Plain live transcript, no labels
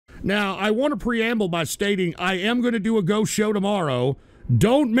Now, I want to preamble by stating I am going to do a ghost show tomorrow.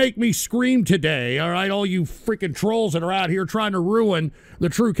 Don't make me scream today, all right, all you freaking trolls that are out here trying to ruin the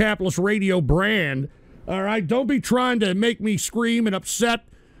True Capitalist Radio brand, all right? Don't be trying to make me scream and upset,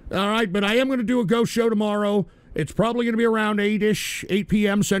 all right? But I am going to do a ghost show tomorrow. It's probably going to be around 8-ish, 8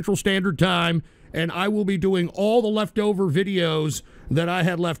 p.m. Central Standard Time, and I will be doing all the leftover videos that I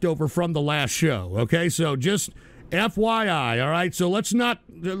had left over from the last show, okay? So just FYI, all right? So let's not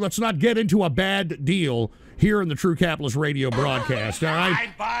get into a bad deal here in the True Capitalist Radio broadcast, all right?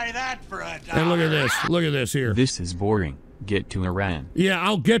 I'd buy that for $1. And look at this here. This is boring. Get to Iran. Yeah,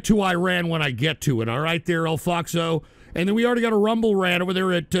 I'll get to Iran when I get to it, all right there, El Foxo? And then we already got a Rumble rant over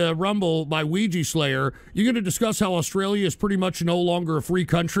there at Rumble by Ouija Slayer. You're going to discuss how Australia is pretty much no longer a free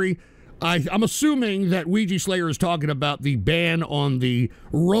country. I'm assuming that Ouija Slayer is talking about the ban on the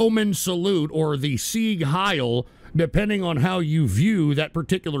Roman salute or the Sieg Heil, depending on how you view that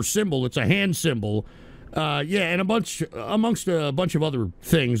particular symbol. It's a hand symbol. Yeah, and amongst a bunch of other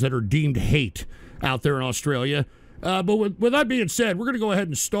things that are deemed hate out there in Australia. But with that being said, we're going to go ahead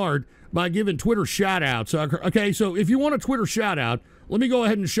and start by giving Twitter shout-outs. Okay, so if you want a Twitter shout-out, let me go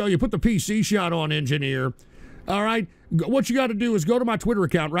ahead and show you. Put the PC shot on, engineer. All right, what you got to do is go to my Twitter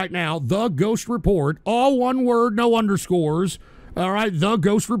account right now, The Ghost Report, all one word, no underscores. All right, The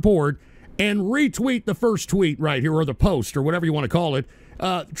Ghost Report, and retweet the first tweet right here, or the post, or whatever you want to call it.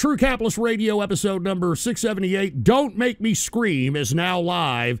 True Capitalist Radio episode number 678, Don't Make Me Scream, is now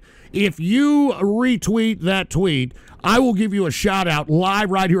live. If you retweet that tweet, I will give you a shout out live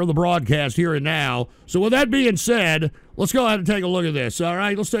right here on the broadcast here and now. So with that being said, let's go ahead and take a look at this. All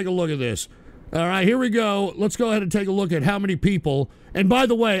right, let's take a look at this. All right, here we go. Let's go ahead and take a look at how many people. And by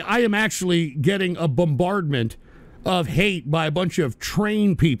the way, I am actually getting a bombardment of hate by a bunch of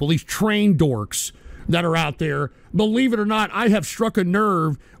train people, these train dorks that are out there. Believe it or not, I have struck a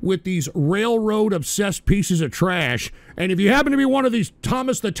nerve with these railroad-obsessed pieces of trash. And if you happen to be one of these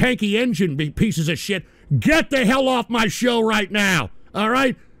Thomas the Tanky Engine pieces of shit, get the hell off my show right now, all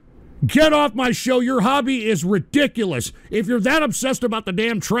right? Get off my show. Your hobby is ridiculous. If you're that obsessed about the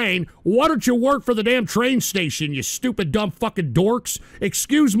damn train, why don't you work for the damn train station, you stupid, dumb fucking dorks?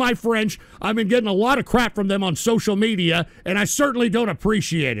 Excuse my French. I've been getting a lot of crap from them on social media, and I certainly don't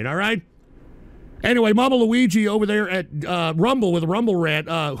appreciate it, all right? Anyway, Mama Luigi over there at Rumble with a Rumble rant.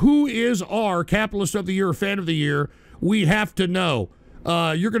 Who is our Capitalist of the Year, Fan of the Year? We have to know.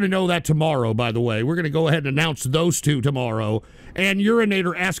 You're going to know that tomorrow, by the way. We're going to go ahead and announce those two tomorrow. And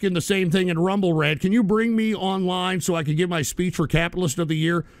Urinator asking the same thing in Rumble rant. Can you bring me online so I can give my speech for Capitalist of the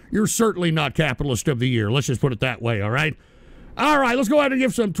Year? You're certainly not Capitalist of the Year. Let's just put it that way, all right? All right, let's go ahead and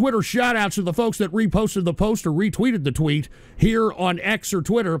give some Twitter shout-outs to the folks that reposted the post or retweeted the tweet here on X or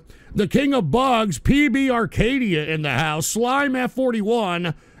Twitter. The King of Bugs, PB Arcadia in the house, Slime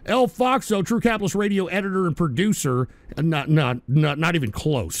F41, El Foxo, True Capitalist Radio editor and producer. Not even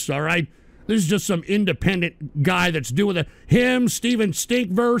close, all right? This is just some independent guy that's doing it. Him, Steven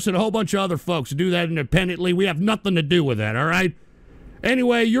Stinkverse, and a whole bunch of other folks do that independently. We have nothing to do with that, all right?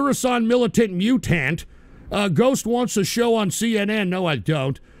 Anyway, Urasan Militant Mutant. Ghost wants a show on CNN. No, I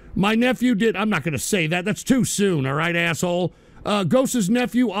don't. My nephew did. I'm not going to say that. That's too soon, all right, asshole? Ghost's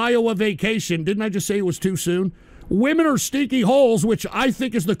nephew, Iowa vacation. Didn't I just say it was too soon? Women are stinky holes, which I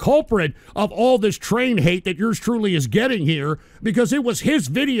think is the culprit of all this train hate that yours truly is getting here, because it was his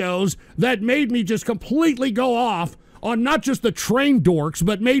videos that made me just completely go off on not just the train dorks,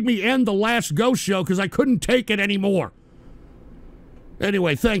 but made me end the last Ghost show because I couldn't take it anymore.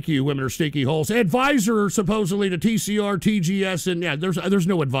 Anyway, thank you, Women are Stinky Holes. Advisor, supposedly, to TCR, TGS, and yeah, there's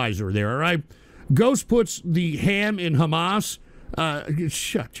no advisor there, all right? Ghost puts the ham in Hamas.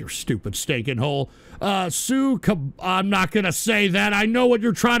 Shut your stupid stinking hole. I'm not going to say that. I know what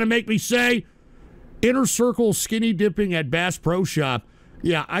you're trying to make me say. Inner Circle skinny dipping at Bass Pro Shop.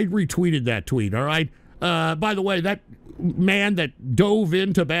 Yeah, I retweeted that tweet, all right? By the way, that man that dove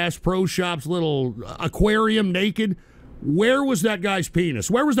into Bass Pro Shop's little aquarium naked, where was that guy's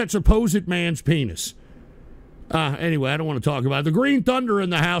penis? Where was that supposed man's penis? Anyway, I don't want to talk about it. The Green Thunder in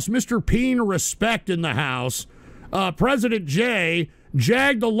the house. Mr. Peen Respect in the house. President J.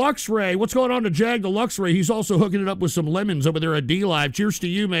 Jag the Luxray. What's going on to Jag the Luxray? He's also hooking it up with some lemons over there at D-Live. Cheers to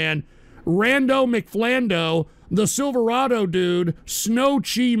you, man. Rando McFlando. The Silverado dude. Snow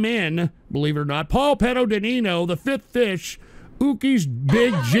Chi Min. Believe it or not. Paul Petto Danino. The Fifth Fish. Uki's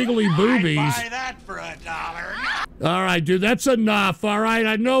big jiggly boobies. I'd buy that for $1. All right, dude, that's enough. All right,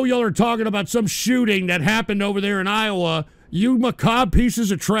 I know y'all are talking about some shooting that happened over there in Iowa. You macabre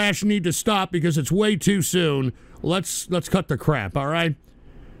pieces of trash need to stop because it's way too soon. Let's cut the crap, all right?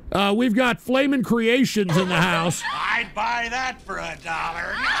 We've got Flamin' Creations in the house. I'd buy that for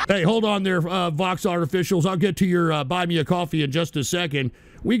 $1. Hey, hold on there, Vox Artificials. I'll get to your buy me a coffee in just a second.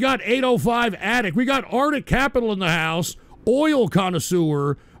 We got 805 Attic. We got Arctic Capital in the house. Oil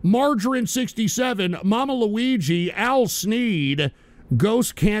Connoisseur. Margarine 67. Mama Luigi. Al Sneed.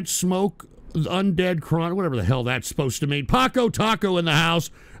 Ghost Can't Smoke. Undead Cron. Whatever the hell that's supposed to mean. Paco Taco in the house.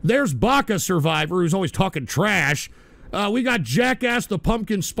 There's Baca Survivor, who's always talking trash. We got Jackass the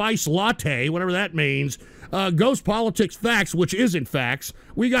Pumpkin Spice Latte, whatever that means. Ghostpolitics Facts, which isn't facts.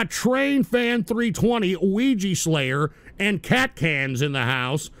 We got Train Fan 320, Ouija Slayer, and Cat Cans in the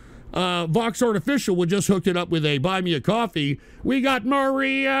house. Vox Artificial would just hooked it up with a buy me a coffee. We got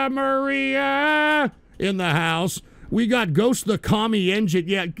Maria in the house. We got Ghost the Commie Engine.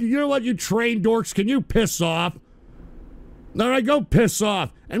 Yeah, you know what, you train dorks? Can you piss off? All right, go piss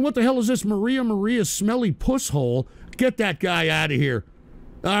off. And what the hell is this Maria Smelly Puss Hole? Get that guy out of here.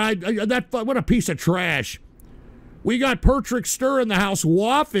 All right, what a piece of trash. We got Pertrick Stir in the house.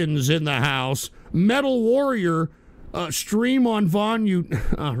 Waffins in the house. Metal Warrior. Stream on Vaughn.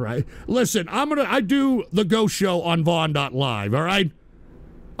 All right. Listen, I do the Ghost Show on Vaughn.live, all right?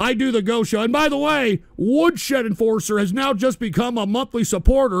 I do the Ghost Show. And by the way, Woodshed Enforcer has now just become a monthly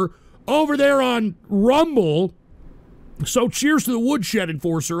supporter over there on Rumble. So cheers to the Woodshed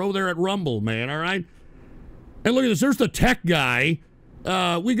Enforcer over there at Rumble, man, all right? And look at this. There's the tech guy.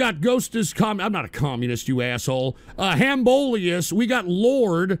 We got Ghost is I'm not a communist, you asshole. Hambolius. We got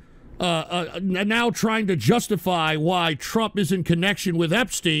Lord now trying to justify why Trump is in connection with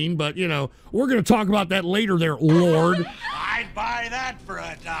Epstein. But, you know, we're going to talk about that later there, Lord. I'd buy that for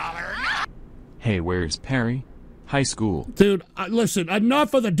 $1. Hey, where's Perry? High school. Dude, listen,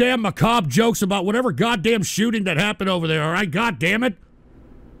 enough of the damn macabre jokes about whatever goddamn shooting that happened over there, all right? God damn it.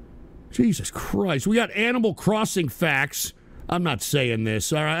 Jesus Christ. We got Animal Crossing Facts. I'm not saying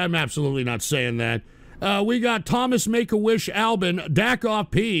this, all right? I'm absolutely not saying that. We got Thomas Make-A-Wish Albin,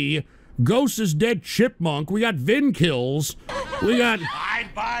 Dakoff P, Ghost is Dead Chipmunk. We got Vin Kills. We got... I'd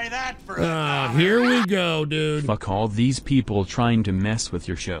buy that for $1. Here we go, dude. Fuck all these people trying to mess with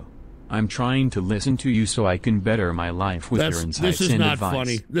your show. I'm trying to listen to you so I can better my life with your insights and advice.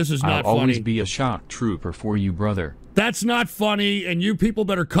 Funny. This is not funny. I'll always be a shock trooper for you, brother. That's not funny, and you people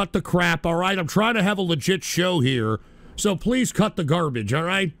better cut the crap, all right? I'm trying to have a legit show here, so please cut the garbage, all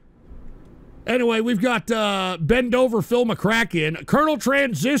right? Anyway, we've got Bend Over Phil McCracken, Colonel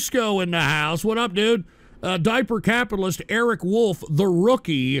Transisco in the house. What up, dude? Diaper Capitalist, Eric Wolf, The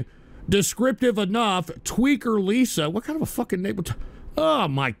Rookie, Descriptive Enough, Tweaker Lisa. What kind of a fucking name? Oh,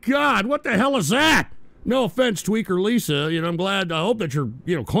 my God. What the hell is that? No offense, Tweaker Lisa. You know, I'm glad. I hope that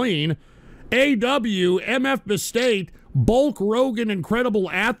you're, clean. AW, MF Bestate, Bulk Rogan, Incredible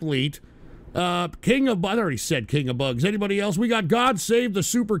Athlete, King of... I already said King of Bugs. Anybody else? We got God Save the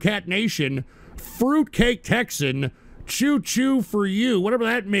Super Cat Nation, Fruitcake Texan, Choo Choo for You, whatever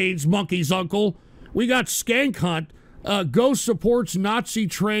that means, Monkey's Uncle. We got Skank Hunt, Ghost Supports Nazi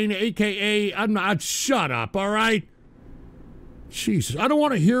Train, a.k.a. I'm not... Shut up, all right? Jesus, I don't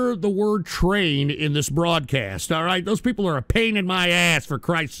want to hear the word train in this broadcast, all right? Those people are a pain in my ass, for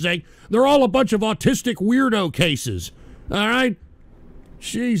Christ's sake. They're all a bunch of autistic weirdo cases, all right?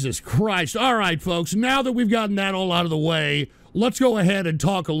 Jesus Christ. All right, folks, now that we've gotten that all out of the way, let's go ahead and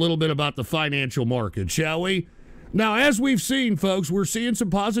talk a little bit about the financial market, shall we? Now, as we've seen, folks, we're seeing some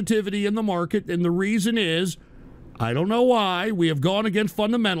positivity in the market, and the reason is, I don't know why, we have gone against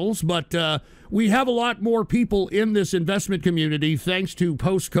fundamentals, but we have a lot more people in this investment community thanks to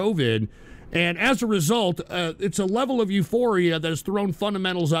post-COVID, and as a result, it's a level of euphoria that has thrown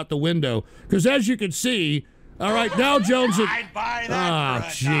fundamentals out the window, because as you can see, all right, Dow Jones... I'd buy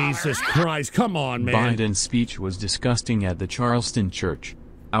that for $1. Jesus Christ, come on, man. Biden's speech was disgusting at the Charleston church.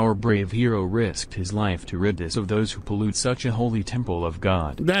 Our brave hero risked his life to rid us of those who pollute such a holy temple of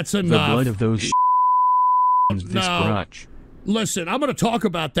God. That's The enough. blood of those this grudge. Listen, I'm going to talk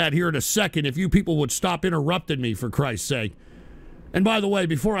about that here in a second if you people would stop interrupting me, for Christ's sake. And by the way,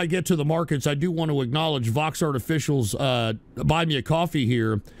 before I get to the markets, I do want to acknowledge Vox Artificial's Buy Me a Coffee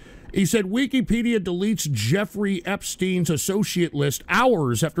here. He said, Wikipedia deletes Jeffrey Epstein's associate list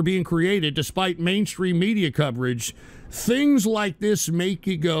hours after being created despite mainstream media coverage. Things like this make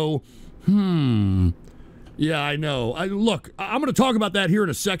you go, Yeah, I know. Look, I'm going to talk about that here in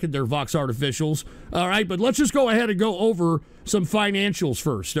a second there, Vox Artificials. All right, but let's just go ahead and go over some financials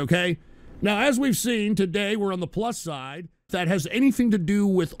first, okay? Now, as we've seen, today we're on the plus side. That has anything to do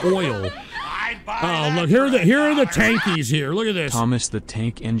with oil. I'd buy Oh, that look, here are the $1. tankies here. Look at this. Thomas the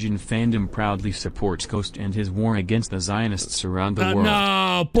Tank Engine fandom proudly supports Ghost and his war against the Zionists around the world.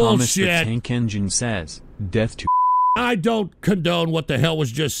 No, Thomas the bullshit. Tank Engine says, death to I don't condone what the hell was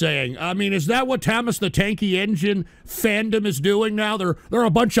just saying. I mean, is that what Thomas the Tanky Engine fandom is doing now? They're a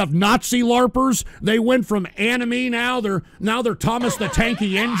bunch of Nazi LARPers. They went from anime now. They're Thomas the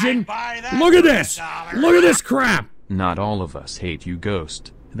Tanky Engine. Look at this. Look at this crap. Not all of us hate you,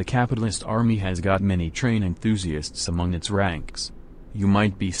 Ghost. The capitalist army has got many train enthusiasts among its ranks. You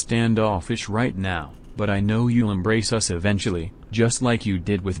might be standoffish right now, but I know you'll embrace us eventually, just like you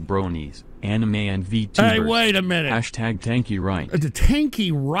did with bronies, anime and VTubers. Hey, wait a minute. Hashtag Tankie-Right. The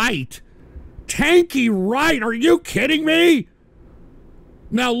Tankie-Right? Tankie-Right? Are you kidding me?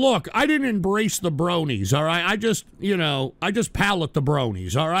 Now, look, I didn't embrace the bronies, all right? I just pallet the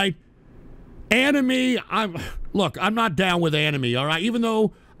bronies, all right? Anime, I'm not down with anime, all right? Even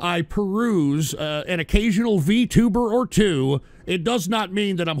though I peruse an occasional VTuber or two, it does not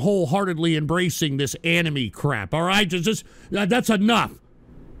mean that I'm wholeheartedly embracing this anime crap, all right? That's enough.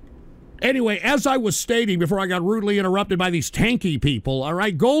 Anyway, as I was stating before I got rudely interrupted by these tanky people, all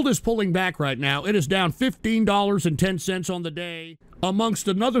right, gold is pulling back right now. It is down $15.10 on the day. Amongst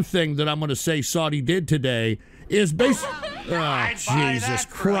another thing that I'm going to say Saudi did today is oh, Jesus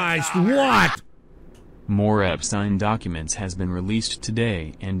Christ, what? More Epstein documents has been released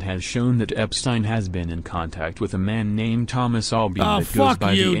today and has shown that Epstein has been in contact with a man named Thomas Albion that goes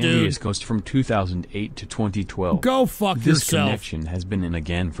by the alias Ghost from 2008 to 2012. Go fuck yourself. This connection has been in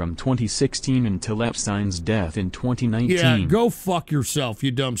again from 2016 until Epstein's death in 2019. Yeah, go fuck yourself,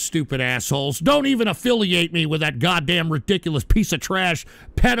 you dumb stupid assholes. Don't even affiliate me with that goddamn ridiculous piece of trash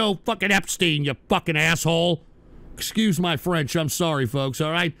pedo fucking Epstein, you fucking asshole. Excuse my French, I'm sorry folks,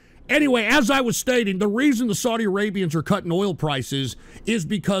 all right? Anyway, as I was stating, the reason the Saudi Arabians are cutting oil prices is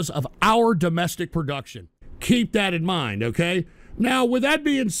because of our domestic production. Keep that in mind, okay? Now, with that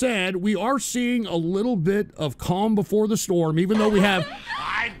being said, we are seeing a little bit of calm before the storm, even though we have...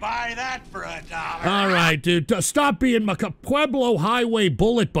 I'd buy that for $1. All right, dude, stop being Pueblo Highway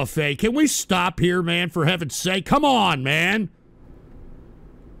Bullet Buffet. Can we stop here, man, for heaven's sake? Come on, man.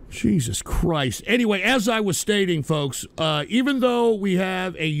 Jesus Christ. Anyway, as I was stating, folks, even though we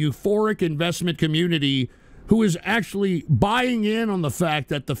have a euphoric investment community who is actually buying in on the fact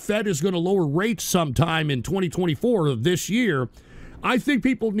that the Fed is going to lower rates sometime in 2024 of this year, I think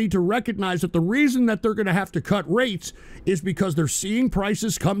people need to recognize that the reason that they're going to have to cut rates is because they're seeing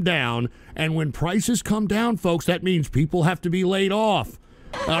prices come down. And when prices come down, folks, that means people have to be laid off.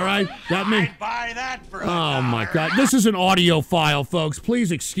 All right, that means. I'd buy that for $1. Oh my God, this is an audio file, folks.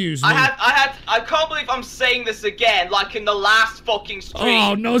 Please excuse me. I can't believe I'm saying this again, like in the last fucking stream.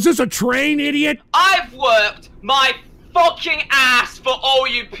 Oh no, is this a train, idiot? I've worked my fucking ass for all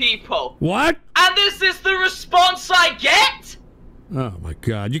you people. What? And this is the response I get? Oh my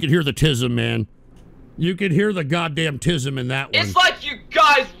God, you can hear the tism, man. You can hear the goddamn tism in that one. It's like you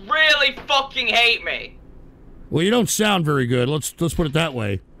guys really fucking hate me. Well, you don't sound very good. Let's put it that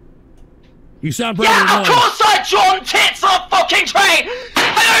way. You sound pretty annoying. Of course I drawn tits on a fucking train!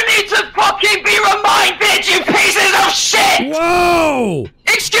 I don't need to fucking be reminded, you pieces of shit! Whoa!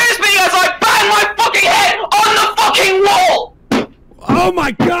 Excuse me as I bang my fucking head on the fucking wall! Oh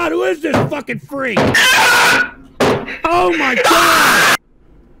my God, who is this fucking freak? Oh my God!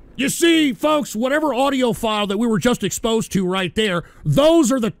 You see, folks, whatever audio file that we were just exposed to right there,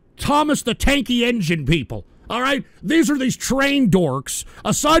 those are the Thomas the Tanky Engine people. All right, these are these train dorks.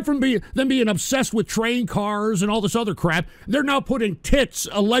 Aside from them being obsessed with train cars and all this other crap, they're now putting tits,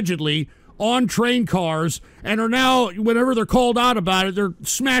 allegedly, on train cars and are now, whenever they're called out about it, they're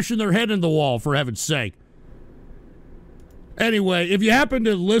smashing their head in the wall, for heaven's sake. Anyway, if you happen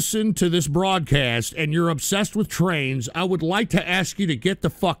to listen to this broadcast and you're obsessed with trains, I would like to ask you to get the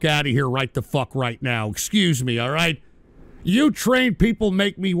fuck out of here right now. Excuse me, all right? You train people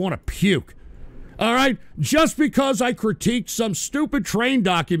make me want to puke. All right, just because I critiqued some stupid train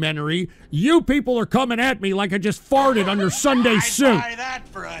documentary, you people are coming at me like I just farted on your Sunday suit. I'd buy that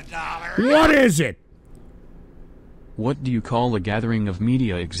for $1. What is it? What do you call a gathering of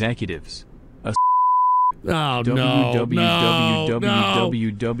media executives? Oh, no.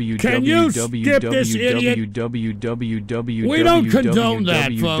 Can you skip this, idiot? We don't condone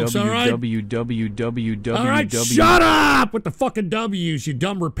that, folks, all right? All right, shut up with the fucking W's, you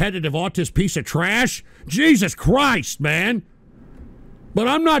dumb, repetitive, autist piece of trash. Jesus Christ, man. But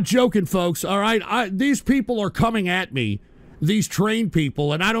I'm not joking, folks, all right? These people are coming at me, these trained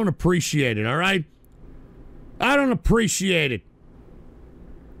people, and I don't appreciate it, all right? I don't appreciate it.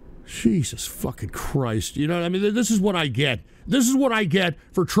 Jesus fucking Christ. You know what I mean? This is what I get. This is what I get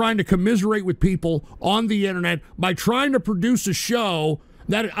for trying to commiserate with people on the internet by trying to produce a show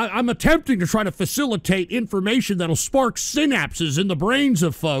that I'm attempting to try to facilitate information that'll spark synapses in the brains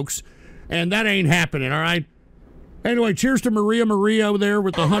of folks, and that ain't happening, all right? Anyway, cheers to Maria over there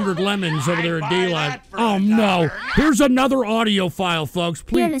with the 100 lemons over there at D-Line. Oh, no. Here's another audio file, folks.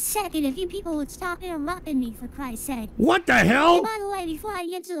 Please. Wait a second, if you people would stop interrupting me, for Christ's sake. What the hell? And by the way, before I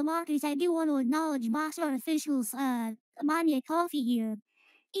get to the markers, I do want to acknowledge Box Artificial's, Mania Coffee here.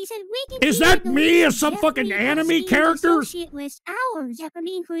 He said, is that me as some fucking anime character? Associate list hours after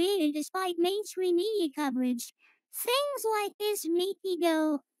being created despite mainstream media coverage. Things like this make me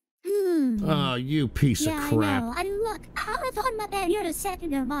go, Oh, you piece of crap. I know. And look, I'm talking about that here in a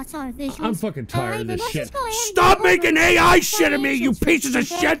second of Box Artificial. I'm fucking tired of this shit. Stop making AI shit of me, you pieces of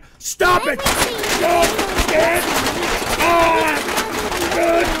shit! Stop it! Stop it!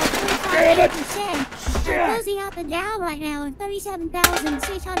 Damn it! Closing up and down right now at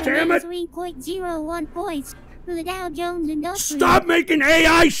 37,683.01 points for the Dow Jones Industrial. Stop making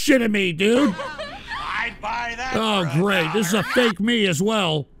AI shit of me, dude! I'd buy that. Oh, great. This is a fake me as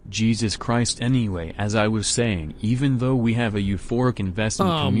well. Jesus Christ. Anyway, as I was saying, even though we have a euphoric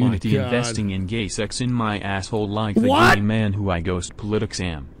investment community investing in gay sex in my asshole like the gay man who I Ghostpolitics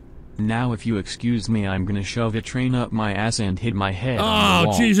am. Now if you excuse me, I'm gonna shove a train up my ass and hit my head on the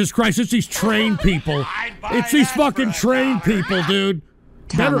wall. Jesus Christ, it's these train people. It's these fucking train people, dude.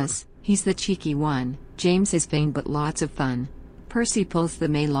 Thomas, he's the cheeky one. James is vain but lots of fun. Percy pulls the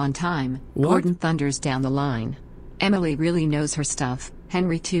mail on time. Gordon thunders down the line. Emily really knows her stuff.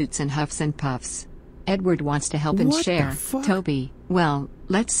 Henry toots and huffs and puffs. Edward wants to help and share. Toby, well,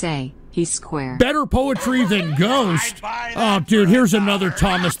 let's say, he's square. Better poetry than Ghost. Oh, dude, here's another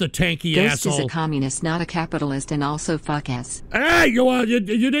Thomas the Tanky Ghost asshole. Ghost is a communist, not a capitalist, and also fuck ass. Hey,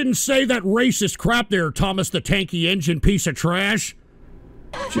 you didn't say that racist crap there, Thomas the Tanky engine piece of trash.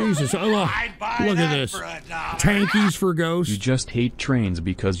 Jesus, oh, look at this. Tankies for Ghost. You just hate trains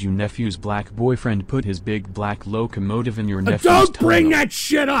because your nephew's black boyfriend put his big black locomotive in your nephew's Don't bring that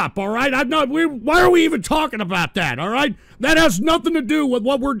shit up, all right? Why are we even talking about that, all right? That has nothing to do with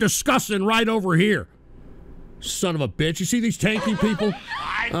what we're discussing right over here. Son of a bitch. You see these tanky people?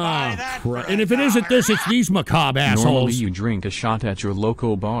 Oh, crap. And if it isn't this, it's these macabre assholes. Normally you drink a shot at your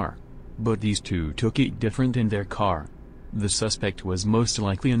local bar. But these two took it different in their car. The suspect was most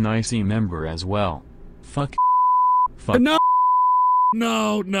likely an IC member as well. Fuck.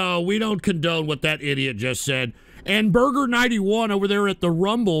 No, we don't condone what that idiot just said. And Burger91 over there at the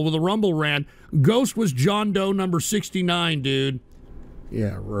Rumble, with the Rumble ran, Ghost was John Doe number 69, dude.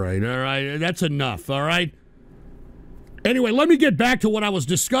 Yeah, right, all right, that's enough, all right? Anyway, let me get back to what I was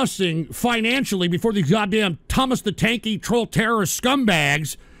discussing financially before these goddamn Thomas the Tanky troll terrorist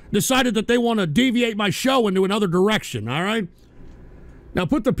scumbags decided that they want to deviate my show into another direction, all right? Now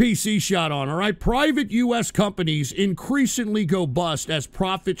put the PC shot on, all right? Private U.S. companies increasingly go bust as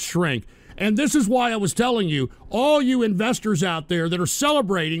profits shrink. And this is why I was telling you, all you investors out there that are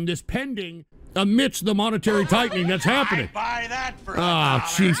celebrating this pending amidst the monetary tightening that's happening. Buy that for oh,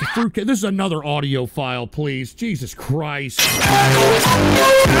 jeez, fruitcake. This is another audio file, please. Jesus Christ. Hey!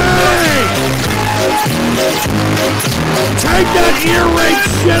 Take that ear rape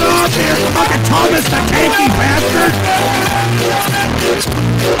shit off here, fucking Thomas the Tanky bastard!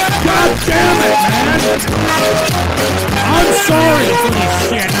 God damn it, man! I'm sorry for this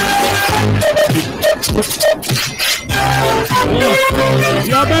shit. Look,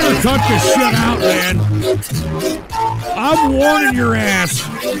 y'all better cut this shit out, man. I'm warning your ass.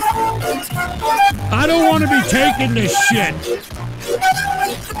 I don't want to be taking this shit.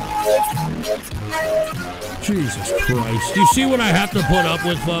 Jesus Christ. Do you see what I have to put up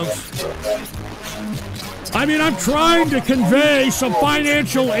with, folks? I mean, I'm trying to convey some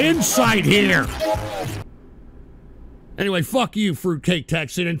financial insight here. Anyway, fuck you, Fruitcake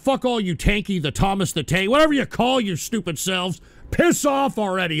Texan, and fuck all you Tanky, the Thomas the Tank, whatever you call your stupid selves. Piss off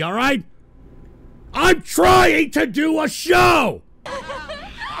already, all right? I'm trying to do a show!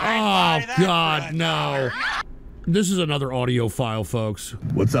 Oh, God, no. This is another audio file, folks.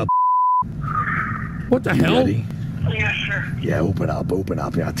 What's up? What the hell? Ready? Yes, sir. Yeah, open up.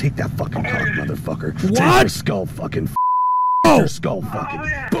 Yeah, take that fucking cock, motherfucker. What? Take your skull, fucking your skull, fucking.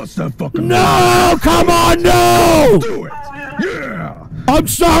 Bust that fucking. No! Come on, no! Do it! Yeah! I'm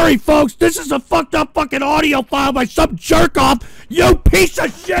sorry, folks. This is a fucked up fucking audio file by some jerk off. You piece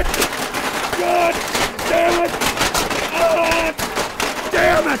of shit! God damn it! Oh,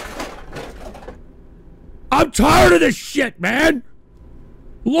 damn it! I'm tired of this shit, man!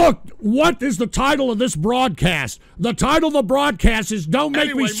 Look, what is the title of this broadcast? The title of the broadcast is Don't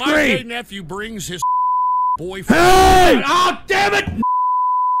Make Me Scream. My gay nephew brings his boyfriend. Hey! Oh, damn it!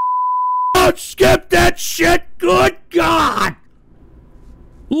 Don't skip that shit! Good God!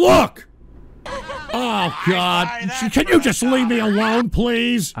 Look! Oh, God. Can you just leave me alone,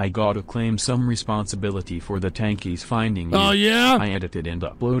 please? I gotta claim some responsibility for the tankies finding you. Oh, yeah? I edited and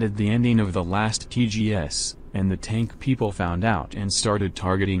uploaded the ending of the last TGS, and the tank people found out and started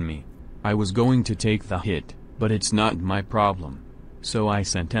targeting me. I was going to take the hit, but it's not my problem. So I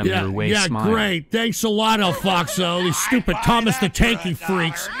sent them your way. Yeah, smile. great. Thanks a lot, El Foxo. These stupid Thomas the Tanky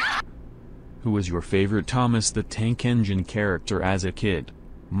freaks. Who was your favorite Thomas the Tank Engine character as a kid?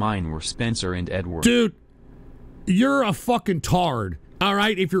 Mine were Spencer and Edward. Dude, you're a fucking tard, all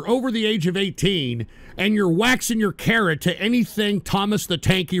right? If you're over the age of 18 and you're waxing your carrot to anything Thomas the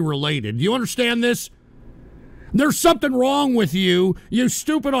Tanky related. Do you understand this? There's something wrong with you, you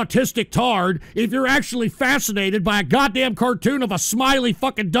stupid autistic tard, if you're actually fascinated by a goddamn cartoon of a smiley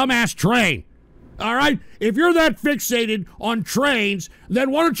fucking dumbass train. All right? If you're that fixated on trains, then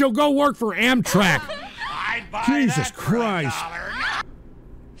why don't you go work for Amtrak? I'd buy Jesus that for Christ. $1.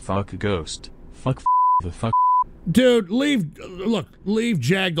 Fuck Ghost. Fuck the fuck. Dude, leave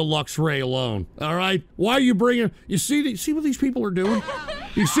Jag Deluxe Ray alone, all right? Why are you bringing... You see what these people are doing?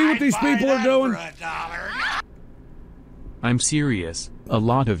 You see what these people are doing? For $1. I'm serious, a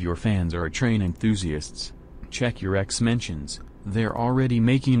lot of your fans are train enthusiasts. Check your X mentions. They're already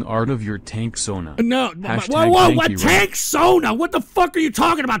making art of your tank Sona. No, Hashtag whoa, what? Tankie-Right. Tank Sona? What the fuck are you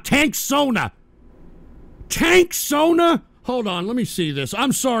talking about? Tank Sona? Tank Sona? Hold on, let me see this.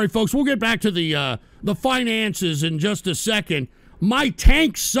 I'm sorry, folks. We'll get back to the finances in just a second. My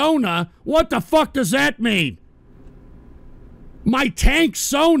tank Sona? What the fuck does that mean? My tank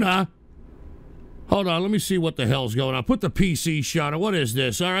Sona? Hold on, let me see what the hell's going on. Put the PC shot on. What is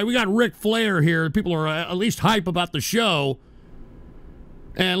this? All right, we got Ric Flair here. People are at least hype about the show.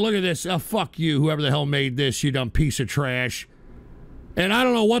 And look at this. Oh, fuck you, whoever the hell made this, you dumb piece of trash. And I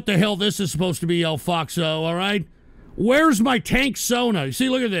don't know what the hell this is supposed to be, El Foxo, all right? Where's my tank Sona? You see,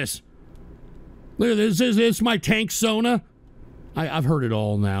 look at this. Look at this. Is this my tank Sona? I've heard it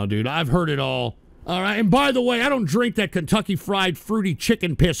all now, dude. I've heard it all. All right, and by the way, I don't drink that Kentucky Fried Fruity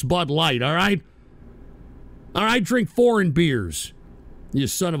Chicken Piss Bud Light, all right? All right, drink foreign beers, you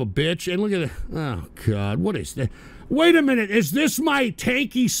son of a bitch. And look at it. Oh, God, what is that? Wait a minute. Is this my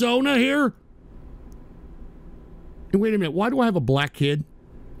tanky Sona here? And wait a minute. Why do I have a black kid?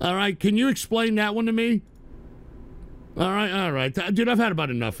 All right, can you explain that one to me? All right. Dude, I've had about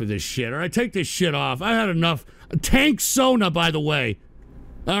enough of this shit. All right, take this shit off. I had enough. A tank Sona, by the way.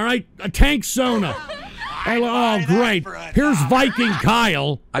 All right, a tank Sona. Oh, great. Here's Viking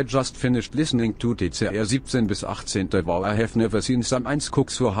Kyle. I just finished listening to TCR 17 bis 18. Wow, I have never seen someone cook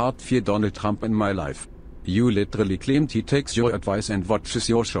so hard for Donald Trump in my life. You literally claimed he takes your advice and watches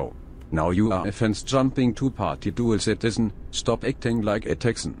your show. Now you are a fence jumping to party dual citizen. Stop acting like a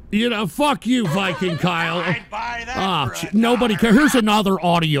Texan. You know, fuck you, Viking Kyle. I'd buy that for $1. Nobody cares. Here's another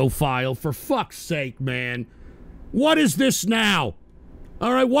audio file, for fuck's sake, man. What is this now?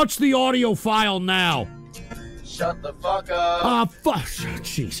 All right, what's the audio file now? Shut the fuck up. Ah, fuck.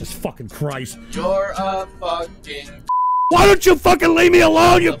 Jesus fucking Christ. You're a fucking... Why don't you fucking leave me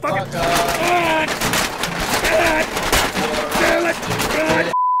alone, you fucking... fuck Damn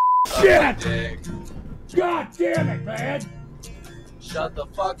it! God, shit! God damn it, man! Shut the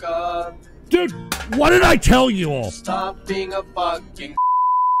fuck up. Dude, what did I tell you all? Stop being a fucking...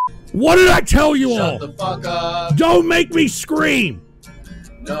 What did I tell you all? Shut the fuck up. Don't make me scream!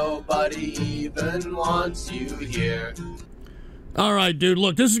 Nobody even wants you here. All right, dude,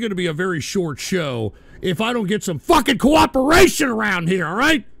 look, this is going to be a very short show if I don't get some fucking cooperation around here, all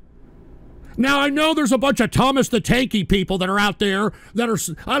right? Now, I know there's a bunch of Thomas the Tanky people that are out there that are,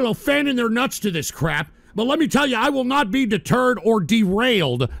 I don't know, fanning their nuts to this crap, but let me tell you, I will not be deterred or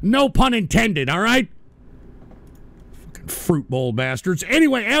derailed. No pun intended, all right? Fucking fruit bowl bastards.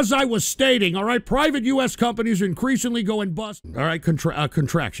 Anyway, as I was stating, all right, private U.S. companies are increasingly going bust. All right,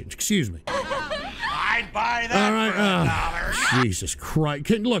 contractions, excuse me. I'd buy that All right, for $1. Jesus Christ.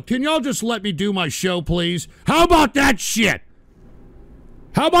 Can y'all just let me do my show, please? How about that shit?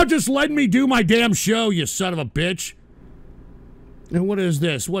 How about just letting me do my damn show, you son of a bitch? And what is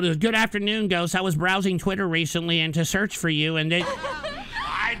this? What is... Good afternoon, Ghost. I was browsing Twitter recently and to search for you, and it...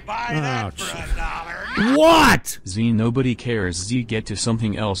 I'd buy that for $1. What? Z nobody cares. Z get to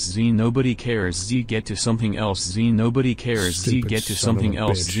something else. Z nobody cares. Z get to something else. Z nobody cares. Z Stupid get to son of something a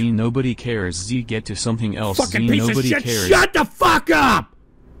else. bitch. Z nobody cares. Z get to something else. Fucking Z piece of nobody shit. cares. Shut the fuck up!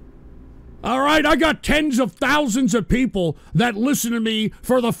 All right, I got tens of thousands of people that listen to me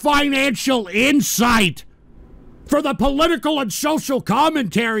for the financial insight. For the political and social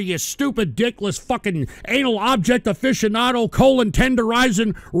commentary, you stupid, dickless, fucking anal object aficionado, colon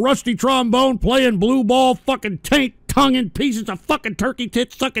tenderizing, rusty trombone playing blue ball, fucking taint tonguing pieces of fucking turkey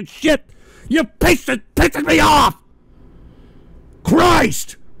tit sucking shit. You pissing me off!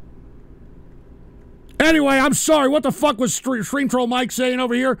 Christ! Anyway, I'm sorry. What the fuck was Stream Troll Mike saying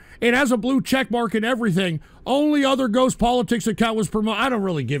over here? It has a blue check mark and everything. Only other Ghostpolitics account was promoted. I don't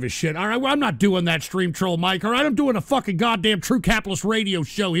really give a shit. All right, I'm not doing that, Stream Troll Mike. All right, I'm doing a fucking goddamn True Capitalist radio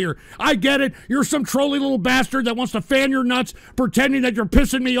show here. I get it. You're some trolly little bastard that wants to fan your nuts, pretending that you're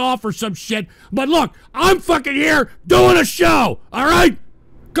pissing me off or some shit. But look, I'm fucking here doing a show. All right.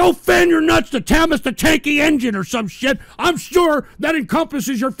 Go fan your nuts to Thomas the Tanky Engine or some shit. I'm sure that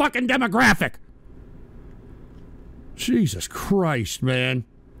encompasses your fucking demographic. Jesus Christ, man.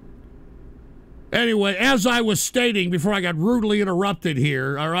 Anyway, as I was stating before I got rudely interrupted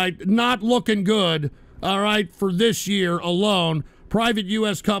here, all right, not looking good, all right, for this year alone. Private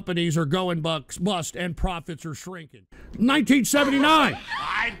U.S. companies are going bust and profits are shrinking. 1979.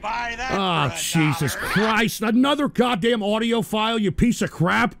 I'd buy that. Oh, Jesus Christ. Another goddamn audio file, you piece of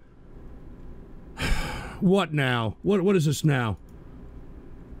crap. What now? What is this now?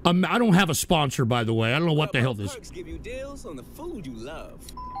 I don't have a sponsor, by the way. I don't know what the hell this is. Give you deals on the food you love.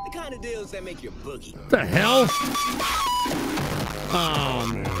 The kind of deals that make you boogie. What the hell?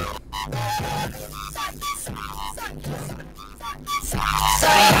 Oh, man.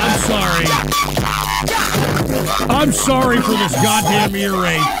 I'm sorry. I'm sorry for this goddamn ear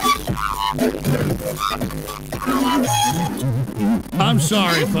rape. I'm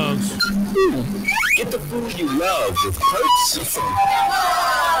sorry, folks. Get the food you love with perks.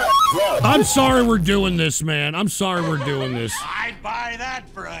 I'm sorry we're doing this, man. I'm sorry we're doing this. I'd buy that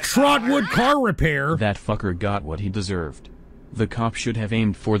for a Trotwood Car Repair. That fucker got what he deserved. The cop should have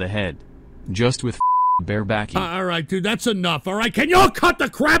aimed for the head. Just with barebacking. All right, dude, that's enough. All right, can y'all cut the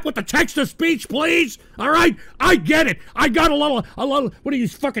crap with the text-to-speech, please? All right, I get it. I got a lot of, what are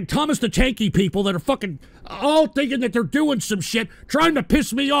these fucking Thomas the Tanky people that are fucking all thinking that they're doing some shit, trying to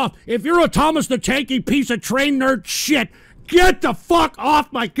piss me off. If you're a Thomas the Tanky piece of train nerd shit, get the fuck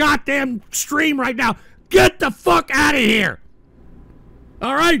off my goddamn stream right now. Get the fuck out of here.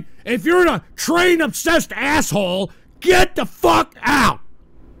 All right, if you're a train-obsessed asshole, get the fuck out.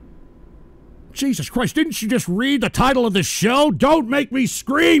 Jesus Christ, didn't you just read the title of the show? Don't make me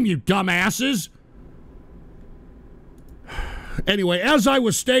scream, you dumbasses. Anyway, as I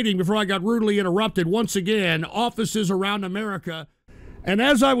was stating before I got rudely interrupted, once again, offices around America. And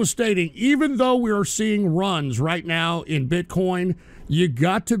as I was stating, even though we are seeing runs right now in Bitcoin, you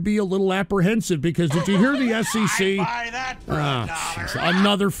got to be a little apprehensive because did you hear the SEC?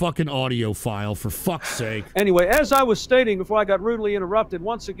 Another fucking audio file, for fuck's sake. Anyway, as I was stating before I got rudely interrupted,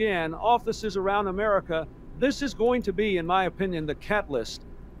 once again, offices around America, this is going to be, in my opinion, the catalyst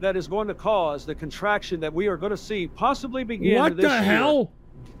that is going to cause the contraction that we are going to see possibly begin what this the year, hell?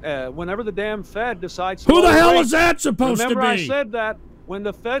 Whenever the damn Fed decides to Who the lower hell rates. is that supposed Remember to be? I said that when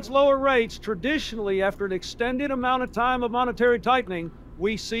the Feds lower rates, traditionally, after an extended amount of time of monetary tightening,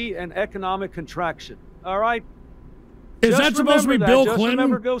 we see an economic contraction. All right? Is that supposed to be Bill Clinton? Just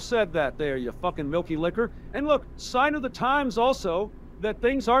remember, Go said that there, you fucking milky liquor. And look, sign of the times also that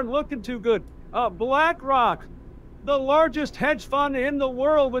things aren't looking too good. BlackRock, the largest hedge fund in the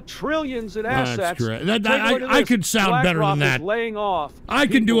world with trillions in assets. That's correct. I could sound better than that. Is laying off. I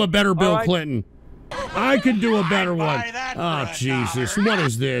can do a better Bill Clinton. I can do a better one. Oh, Jesus. What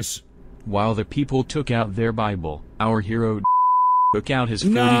is this? While the people took out their Bible, our hero took out his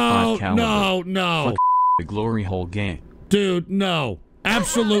 45 caliber. No. Fuck the glory hole game. Dude, no.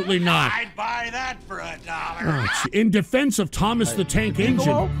 Absolutely not. I'd buy that for $1. Oh, in defense of Thomas the Tank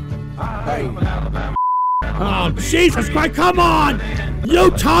Engine. Oh, Jesus Christ, come on!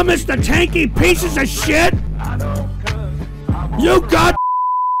 You Thomas the Tanky pieces of shit! You got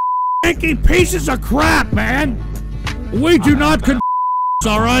Tanky pieces of crap, man! We do not condone this,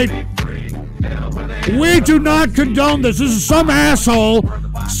 all right? We do not condone this. This is some asshole,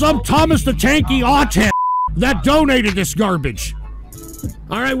 some Thomas the Tanky autist that donated this garbage.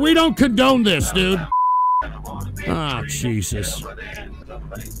 All right, we don't condone this, dude. Oh, Jesus.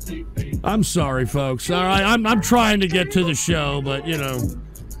 I'm sorry, folks. All right, I'm trying to get to the show, but, you know,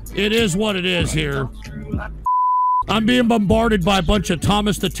 it is what it is here. I'm being bombarded by a bunch of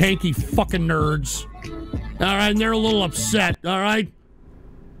Thomas the Tanky fucking nerds. All right, and they're a little upset, all right?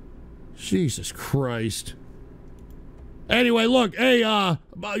 Jesus Christ. Anyway, look, hey,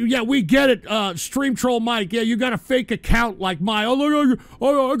 yeah, we get it, Stream Troll Mike. Yeah, you got a fake account like mine. Oh, look,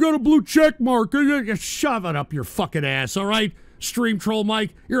 I got a blue check mark. Shove it up your fucking ass, all right? Stream Troll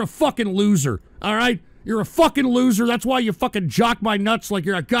Mike, you're a fucking loser, all right? You're a fucking loser. That's why you fucking jock my nuts like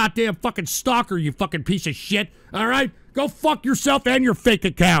you're a goddamn fucking stalker, you fucking piece of shit, all right? Go fuck yourself and your fake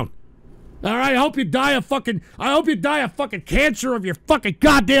account. All right, I hope you die of fucking cancer of your fucking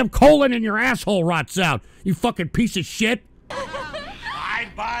goddamn colon and your asshole rots out. You fucking piece of shit. I'd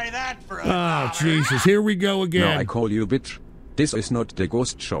buy that for a Oh, dollar. Jesus, here we go again. No, I call you bitch. This is not the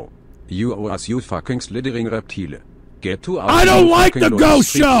ghost show. You owe us, you fucking slithering reptile. Get to our I don't like the fucking ghost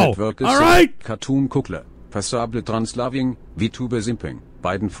street show, network is all right? Cartoon Kuckler. Versable Translaving, VTube Simping.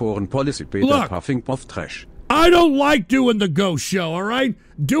 Beiden Foren Policy Peter Look. Puffing Puff Trash. I don't like doing the ghost show, all right?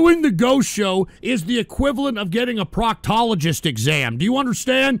 Doing the ghost show is the equivalent of getting a proctologist exam. Do you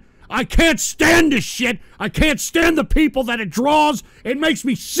understand? I can't stand this shit. I can't stand the people that it draws. It makes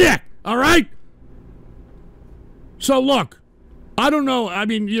me sick, all right? So look, I don't know. I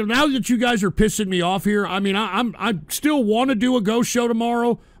mean, you know, now that you guys are pissing me off here, I mean, I still want to do a ghost show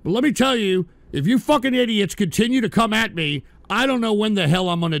tomorrow, but let me tell you, if you fucking idiots continue to come at me, I don't know when the hell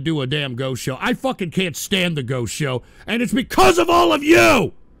I'm going to do a damn ghost show. I fucking can't stand the ghost show, and it's because of all of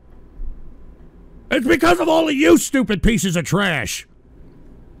you! It's because of all of you stupid pieces of trash!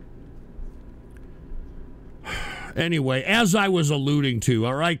 Anyway, as I was alluding to,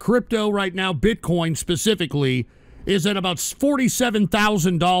 all right, crypto right now, Bitcoin specifically, is at about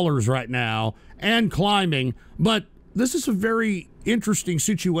 $47,000 right now and climbing, but this is a very interesting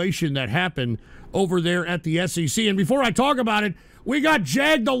situation that happened over there at the SEC. And before I talk about it, we got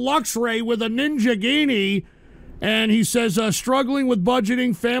Jag the Luxray with a Ninja Guinea, and he says, struggling with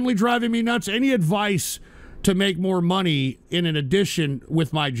budgeting, family driving me nuts. Any advice to make more money in an addition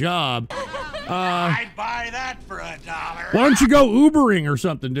with my job? I'd buy that for a dollar. Why don't you go Ubering or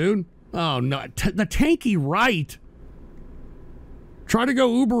something, dude? Oh, no. The Tankie-Right. Try to go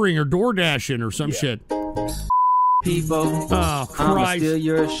Ubering or DoorDashing or some shit. People, oh, Christ. I'ma steal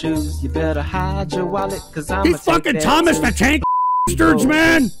your shoes. You better hide your wallet, cause I'm He fucking Thomas the Tank bastards,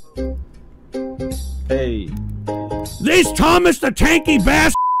 man! Hey. These Thomas the Tanky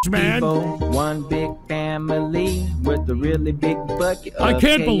bastards, man! People, one big family with a really big bucket of I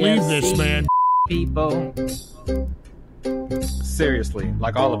can't believe KFC. this, man. People. Seriously,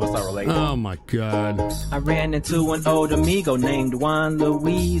 like all of us are related. Oh my God. I ran into an old amigo named Juan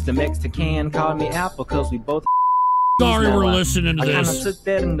Luis. The Mexican called me Apple cause we both Sorry now we're listening to I kinda this. took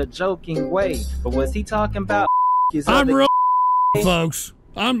that in a joking way, but was he talking about his I'm other real folks.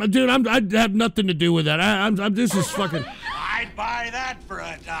 I have nothing to do with that. This is fucking... I'd buy that for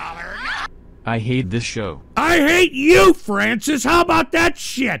a dollar. I hate this show. I hate you, Francis. How about that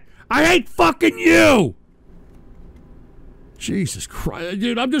shit? I hate fucking you. Jesus Christ.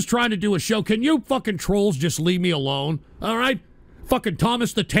 Dude, I'm just trying to do a show. Can you fucking trolls just leave me alone? All right? Fucking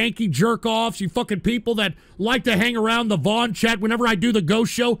Thomas the Tanky jerk-offs, you fucking people that like to hang around the Vaughn chat whenever I do the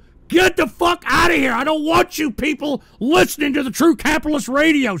ghost show. Get the fuck out of here. I don't want you people listening to the True Capitalist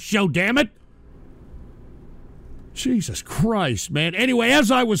Radio show, damn it. Jesus Christ, man. Anyway,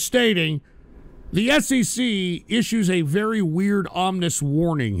 as I was stating, the SEC issues a very weird ominous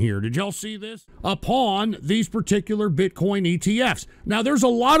warning here. Did y'all see this? Upon these particular Bitcoin ETFs. Now, there's a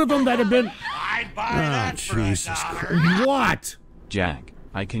lot of them that have been... I'd buy that for a dollar. Christ. What? Jack,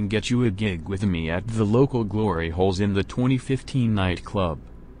 I can get you a gig with me at the local Glory Holes in the 2015 nightclub.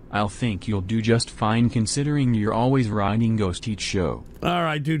 I'll think you'll do just fine considering you're always riding Ghost each show. All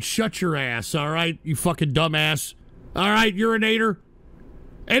right, dude, shut your ass, all right? You fucking dumbass. All right, urinator.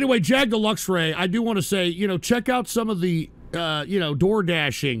 Anyway, Jag the Luxray, I do want to say, you know, check out some of the, door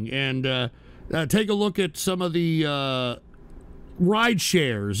dashing and take a look at some of the ride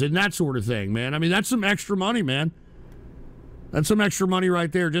shares and that sort of thing, man. I mean, that's some extra money, man. That's some extra money right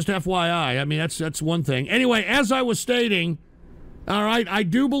there, just FYI. I mean, that's one thing. Anyway, as I was stating, all right, I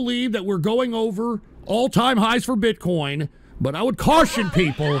do believe that we're going over all-time highs for Bitcoin, but I would caution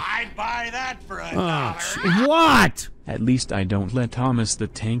people. I'd buy that for a dollar. What? At least I don't let Thomas the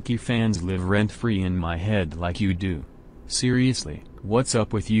Tanky fans live rent-free in my head like you do. Seriously, what's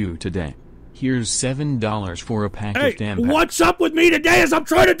up with you today? Here's $7 for a pack of Tampax. What's up with me today is I'm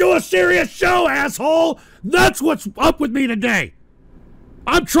trying to do a serious show, asshole! That's what's up with me today!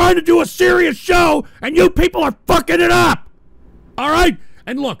 I'm trying to do a serious show, and you people are fucking it up! Alright?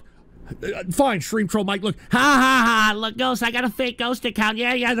 And look, fine, Stream Troll Mike, look, ha, look, Ghost, I got a fake Ghost account,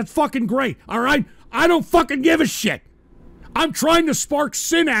 yeah, that's fucking great, alright? I don't fucking give a shit! I'm trying to spark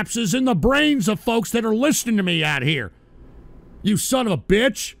synapses in the brains of folks that are listening to me out here. You son of a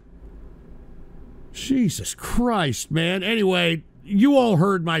bitch! Jesus Christ, man. Anyway, you all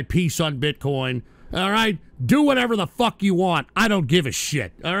heard my piece on Bitcoin, all right? Do whatever the fuck you want. I don't give a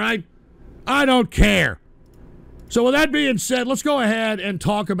shit, all right? I don't care. So with that being said, let's go ahead and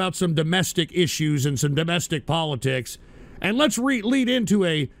talk about some domestic issues and some domestic politics. And let's lead into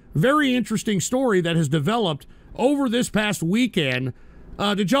a very interesting story that has developed over this past weekend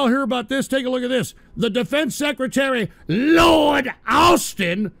Did y'all hear about this? Take a look at this. The Defense Secretary, Lloyd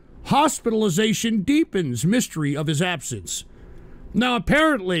Austin, hospitalization deepens. Mystery of his absence. Now,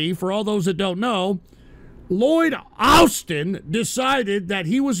 apparently, for all those that don't know, Lloyd Austin decided that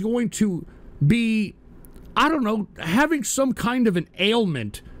he was going to be, I don't know, having some kind of an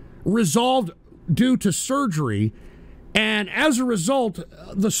ailment resolved due to surgery. And as a result,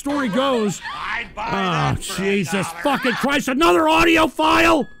 the story goes, oh, Jesus fucking Christ, another audio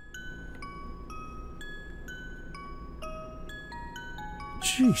file!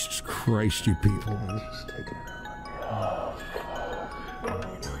 Jesus Christ, you people.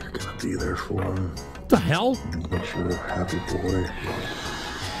 You're gonna be there for him. What the hell? But you're a happy boy.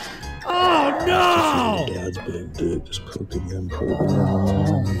 Oh, no! Dad's big dick just poked in him,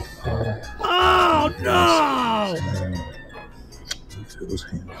 probably. Oh, no! He feels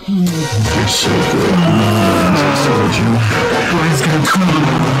him. You're so good. Boy's gonna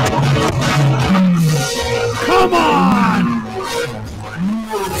come on!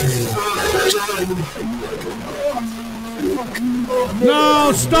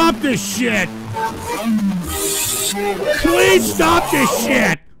 No, stop this shit! Please stop this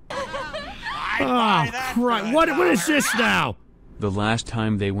shit! Oh, Christ. What is this now? The last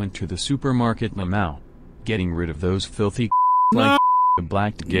time they went to the supermarket Lamau, getting rid of those filthy like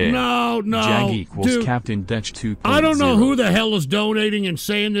black gay. No, Jag equals dude, Captain Dutch 2.0. I don't know who the hell is donating and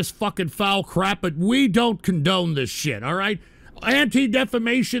saying this fucking foul crap, but we don't condone this shit, all right?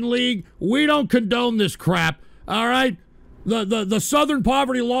 Anti-Defamation League, we don't condone this crap, all right? The Southern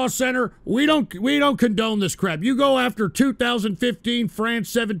Poverty Law Center, we don't condone this crap. You go after 2015 France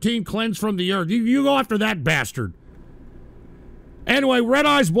 17 cleanse from the earth. You go after that bastard. Anyway, Red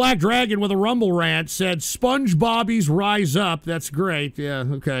Eyes Black Dragon with a Rumble rant said, SpongeBobbies rise up. That's great. Yeah,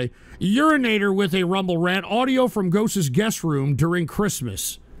 okay. Urinator with a Rumble rant. Audio from Ghost's guest room during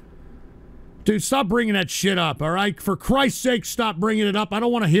Christmas. Dude, stop bringing that shit up, all right? For Christ's sake, stop bringing it up. I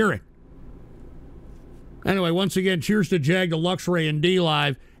don't want to hear it. Anyway, once again, cheers to Jag, to Luxray, and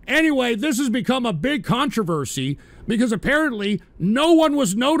D-Live. Anyway, this has become a big controversy because apparently no one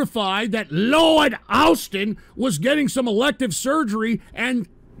was notified that Lloyd Austin was getting some elective surgery and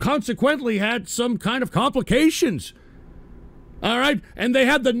consequently had some kind of complications. All right? And they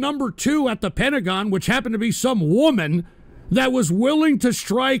had the number 2 at the Pentagon, which happened to be some woman that was willing to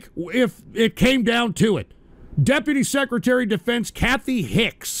strike if it came down to it. Deputy Secretary of Defense Kathy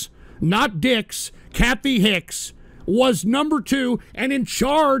Hicks, not Dix, Kathy Hicks, was number 2 and in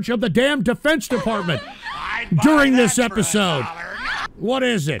charge of the damn Defense Department during this episode. What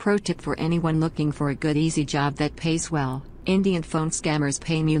is it? Pro tip for anyone looking for a good easy job that pays well. Indian phone scammers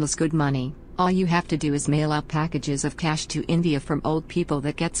pay mules good money. All you have to do is mail out packages of cash to India from old people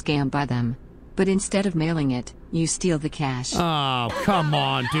that get scammed by them. But instead of mailing it, you steal the cash. Oh, come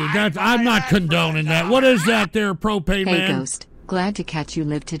on, dude. I'm not condoning that. What is that there, propane man? Hey, Ghost. Glad to catch you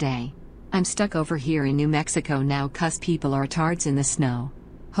live today. I'm stuck over here in New Mexico now 'cause people are tards in the snow.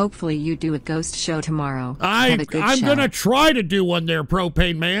 Hopefully you do a ghost show tomorrow. I'm going to try to do one there,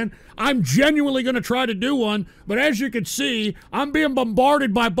 propane man. I'm genuinely going to try to do one, but as you can see, I'm being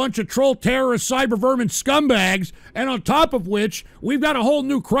bombarded by a bunch of troll terrorist cyber vermin scumbags, and on top of which, we've got a whole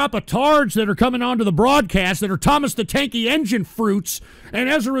new crop of tards that are coming onto the broadcast that are Thomas the Tanky Engine fruits, and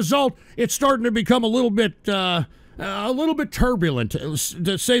as a result, it's starting to become a little bit turbulent,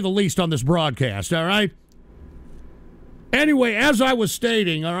 to say the least, on this broadcast, all right? Anyway, as I was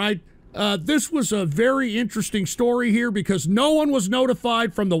stating, all right, this was a very interesting story here because no one was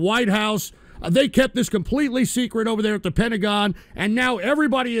notified from the White House. They kept this completely secret over there at the Pentagon, and now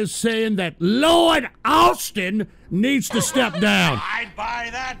everybody is saying that Lloyd Austin needs to step down. I'd buy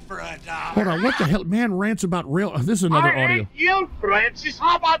that for $1. Hold on, what the hell? Man rants about real... This is another audio. I hate you, Francis.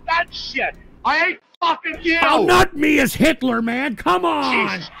 How about that shit? I hate fucking you. Oh, not me as Hitler, man. Come on.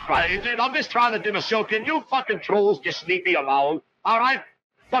 Jesus Christ, dude. I'm just trying to do my show. Can you fucking trolls just leave me alone? All right?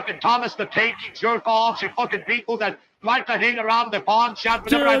 Fucking Thomas the Tanky jerk-offs, you fucking people that like to hang around the pawn shop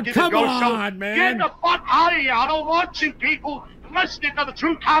whenever I do the ghost show. On, man. Get the fuck out of here. I don't want you people listening to the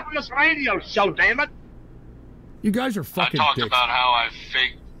True Capitalist Radio Show, damn it. You guys are fucking I talked dicks. about how I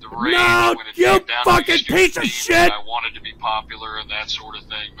faked the rain. No, when it you came down fucking to piece of shit. I wanted to be popular and that sort of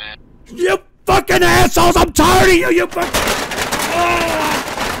thing, man. You fucking assholes! I'm tired of you! You fucking... Oh!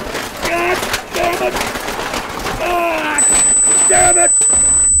 God damn it! Oh! Damn it!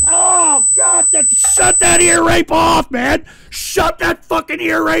 Oh, God! Shut that ear rape off, man! Shut that fucking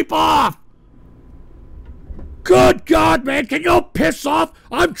ear rape off! Good God, man! Can you piss off?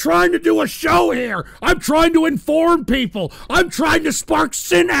 I'm trying to do a show here! I'm trying to inform people! I'm trying to spark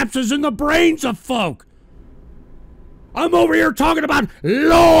synapses in the brains of folk! I'm over here talking about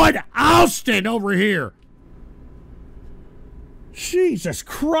Lloyd Austin over here. Jesus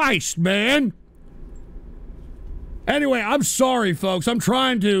Christ, man. Anyway, I'm sorry, folks. I'm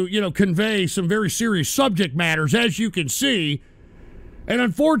trying to, convey some very serious subject matters, as you can see. And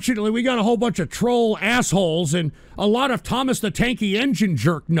unfortunately, we got a whole bunch of troll assholes and a lot of Thomas the Tanky engine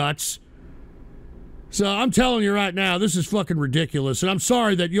jerk nuts. So I'm telling you right now, this is fucking ridiculous. And I'm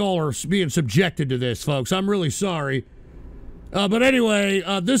sorry that y'all are being subjected to this, folks. I'm really sorry. But anyway,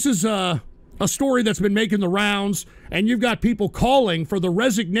 this is a story that's been making the rounds, and you've got people calling for the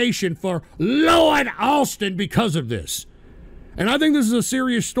resignation for Lloyd Austin because of this. And I think this is a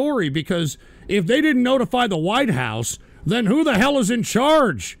serious story, because if they didn't notify the White House, then who the hell is in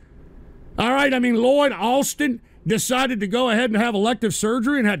charge? All right, I mean, Lloyd Austin decided to go ahead and have elective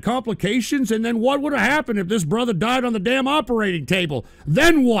surgery and had complications, and then what would have happened if this brother died on the damn operating table?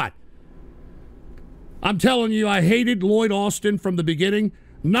 Then what? I'm telling you, I hated Lloyd Austin from the beginning,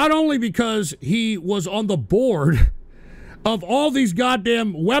 not only because he was on the board of all these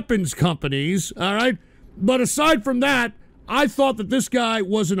goddamn weapons companies, all right, but aside from that, I thought that this guy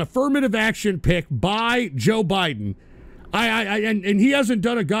was an affirmative action pick by Joe Biden. And he hasn't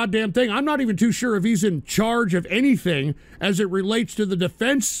done a goddamn thing. I'm not even too sure if he's in charge of anything as it relates to the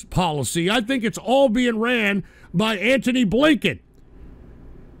defense policy. I think it's all being ran by Antony Blinken.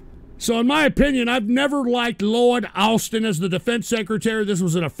 So in my opinion, I've never liked Lloyd Austin as the defense secretary. This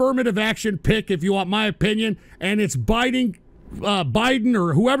was an affirmative action pick, if you want my opinion, and it's biting Biden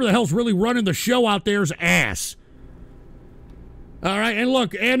or whoever the hell's really running the show out there's ass. All right, and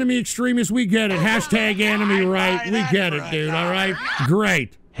look, enemy extremists, we get it. Hashtag enemy right. We get it, dude, all right?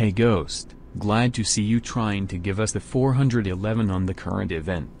 Great. Hey, Ghost. Glad to see you trying to give us the 411 on the current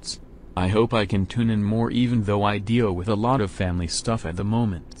events. I hope I can tune in more, even though I deal with a lot of family stuff at the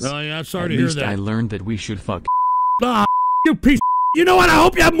moment. Oh, yeah, sorry to hear that. At least I learned that we should fuck. Ah, you piece of... You know what? I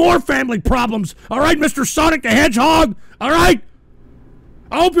hope you have more family problems. All right, Mr. Sonic the Hedgehog? All right?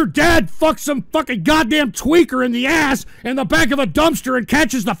 I hope your dad fucks some fucking goddamn tweaker in the ass in the back of a dumpster and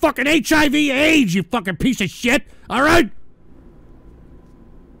catches the fucking HIV/AIDS, you fucking piece of shit. All right?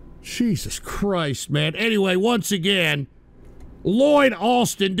 Jesus Christ, man. Anyway, once again, Lloyd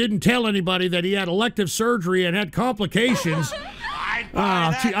Austin didn't tell anybody that he had elective surgery and had complications.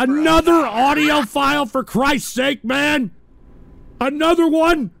 Another audio file, for Christ's sake, man. Another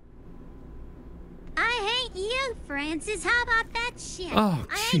one. I hate you, Francis. How about that shit? Oh,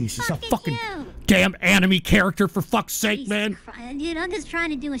 Jesus, a fucking damn enemy character, for fuck's sake, man. Dude, I'm just trying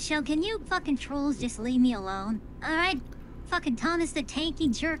to do a show. Can you fucking trolls just leave me alone? All right? Fucking Thomas the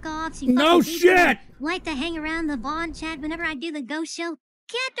Tanky jerk-offs. No shit! Like to hang around the Vaughn chat whenever I do the ghost show.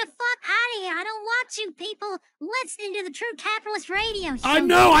 Get the fuck out of here. I don't want you people listening to the True Capitalist Radio show. I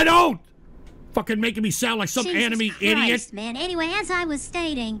know, I don't! Fucking making me sound like some Jesus enemy Christ, idiot. Man. Anyway, as I was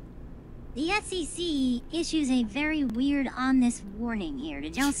stating, the SEC issues a very weird ominous warning here.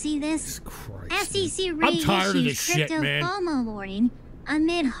 Did y'all see this? SEC reissues crypto FOMO warning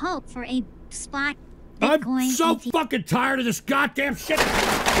amid hope for a spot Bitcoin. I'm so fucking tired of this goddamn shit.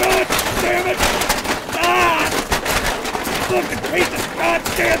 God damn it! Ah! Fucking piece of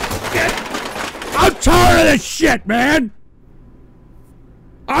goddamn shit! I'm tired of this shit, man!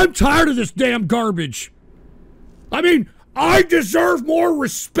 I'm tired of this damn garbage. I mean, I deserve more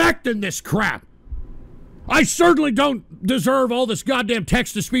respect than this crap. I certainly don't deserve all this goddamn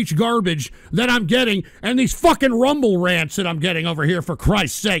text-to-speech garbage that I'm getting and these fucking Rumble rants that I'm getting over here, for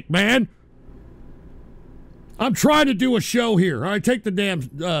Christ's sake, man. I'm trying to do a show here, all right? Take the damn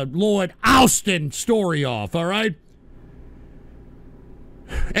Lloyd Austin story off, all right?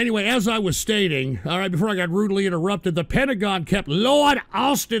 Anyway, as I was stating, all right, before I got rudely interrupted, the Pentagon kept Lloyd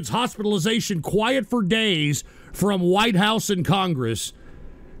Austin's hospitalization quiet for days from White House and Congress.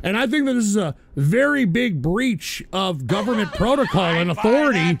 And I think that this is a very big breach of government protocol and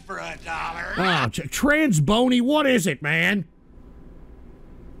authority. For $1. Oh, Transbony, what is it, man?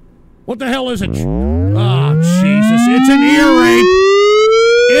 What the hell is it? Oh, Jesus, it's an ear rape.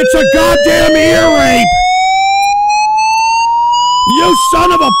 It's a goddamn ear rape. You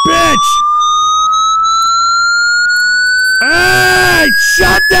son of a bitch. Hey,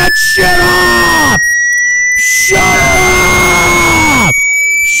 shut that shit off. Shut it up.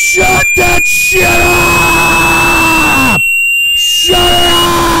 Shut that shit up. Shut it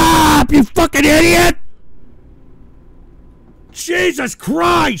up, you fucking idiot. Jesus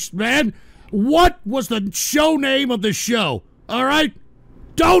Christ, man. What was the show name of the show? All right?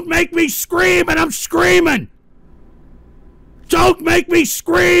 Don't make me scream, and I'm screaming. Don't make me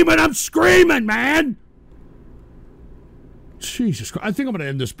scream, and I'm screaming, man. Jesus Christ. I think I'm going to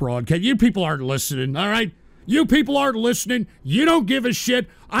end this broadcast. You people aren't listening, all right? You people aren't listening. You don't give a shit.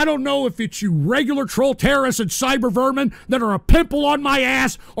 I don't know if it's you regular troll terrorists and cyber vermin that are a pimple on my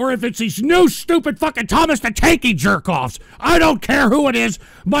ass, or if it's these new stupid fucking Thomas the Tankie jerk-offs. I don't care who it is,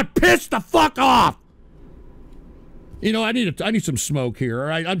 but piss the fuck off. You know, I need some smoke here, all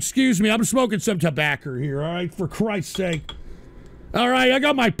right? Excuse me, I'm smoking some tobacco here, all right? For Christ's sake. All right, I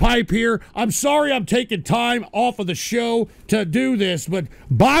got my pipe here. I'm sorry I'm taking time off of the show to do this, but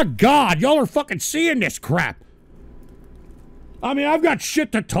by God, y'all are fucking seeing this crap. I mean, I've got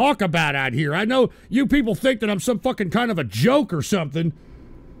shit to talk about out here. I know you people think that I'm some fucking kind of a joke or something,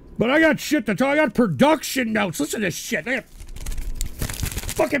 but I got shit to talk. I got production notes. Listen to this shit. I got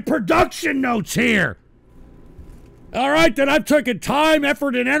fucking production notes here. All right, that I've taken time,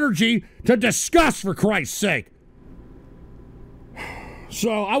 effort, and energy to discuss, for Christ's sake.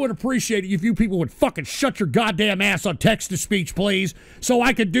 So I would appreciate it if you people would fucking shut your goddamn ass on text-to-speech, please, so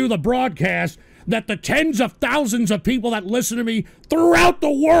I could do the broadcast that the tens of thousands of people that listen to me throughout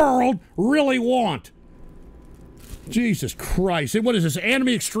the world really want. Jesus Christ. And what is this,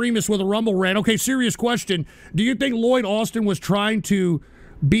 enemy extremist with a rumble rant? Okay, serious question. Do you think Lloyd Austin was trying to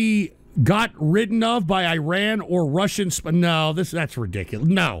be got ridden of by Iran or Russian? No, that's ridiculous.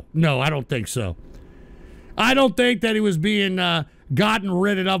 No, I don't think so. I don't think that he was being gotten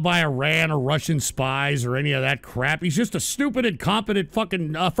rid of by Iran or Russian spies or any of that crap. He's just a stupid, incompetent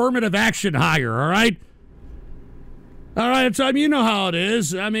fucking affirmative action hire, all right? All right, so, I mean, you know how it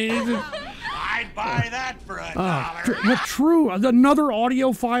is. I mean... I'd buy that for $1. Well, true. Another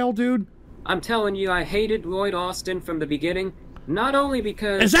audio file, dude? I'm telling you, I hated Lloyd Austin from the beginning. Not only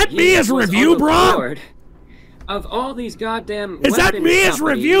because... Is that me as review, bro? Of all these goddamn... Is that me as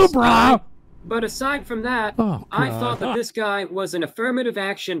review, bro? But aside from that, I thought that this guy was an affirmative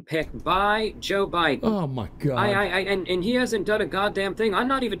action pick by Joe Biden. Oh my God. And he hasn't done a goddamn thing. I'm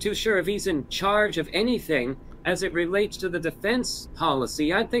not even too sure if he's in charge of anything as it relates to the defense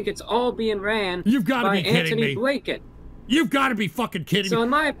policy. I think it's all being ran by Anthony Blinken. You've got to be fucking kidding me. So in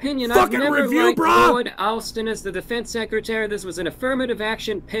my opinion, I've never liked Lloyd Austin as the defense secretary. This was an affirmative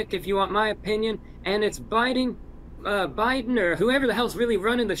action pick, if you want my opinion, and it's Biden or whoever the hell's really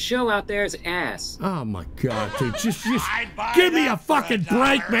running the show out there's ass. Oh my God, dude. Just give me a fucking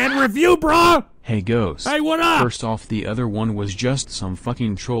break, man. Review, bro. Hey, Ghost. Hey, what up? First off, the other one was just some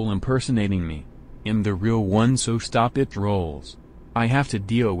fucking troll impersonating me. I'm the real one, so stop it, trolls. I have to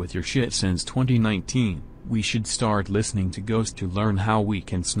deal with your shit since 2019. We should start listening to Ghost to learn how we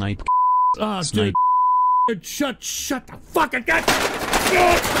can snipe. Dude. Shut the fucking God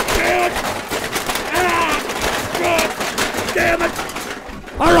damn it!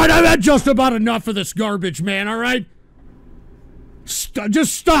 All right, I've had just about enough of this garbage, man. All right,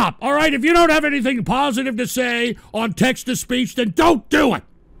 just stop. All right, if you don't have anything positive to say on text-to-speech, then don't do it.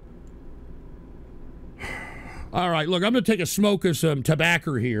 All right, look, I'm gonna take a smoke of some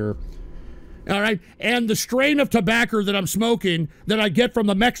tobacco here. All right, and the strain of tobacco that I'm smoking that I get from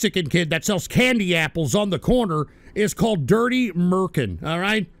the Mexican kid that sells candy apples on the corner is called Dirty Merkin. All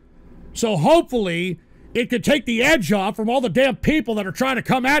right, so hopefully it could take the edge off from all the damn people that are trying to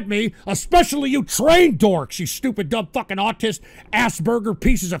come at me, especially you train dorks, you stupid, dumb, fucking autist, Asperger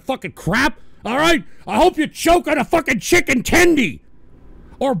pieces of fucking crap, all right? I hope you choke on a fucking chicken tendy.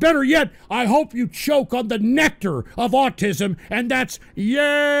 Or better yet, I hope you choke on the nectar of autism, and that's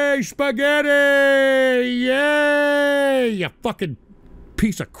yay, spaghetti, yay, you fucking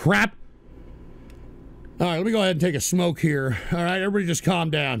piece of crap. All right, let me go ahead and take a smoke here. All right, everybody just calm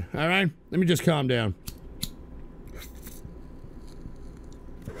down, all right? Let me just calm down.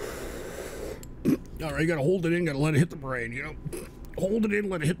 All right, you gotta hold it in, gotta let it hit the brain, you know? Hold it in,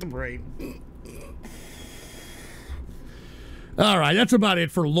 let it hit the brain. All right, that's about it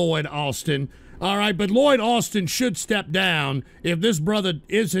for Lloyd Austin. All right, but Lloyd Austin should step down if this brother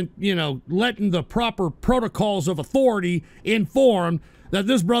isn't, you know, letting the proper protocols of authority informed that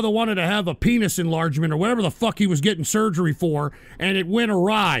this brother wanted to have a penis enlargement or whatever the fuck he was getting surgery for, and it went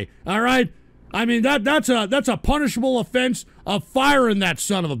awry. All right? I mean, that's a punishable offense of firing that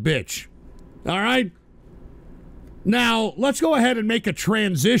son of a bitch. All right? Now, let's go ahead and make a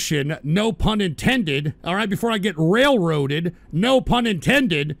transition, no pun intended, all right, before I get railroaded, no pun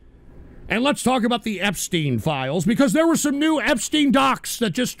intended, and let's talk about the Epstein files, because there were some new Epstein docs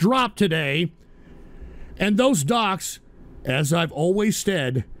that just dropped today, and those docs, as I've always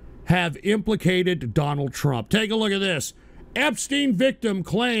said, have implicated Donald Trump. Take a look at this. Epstein victim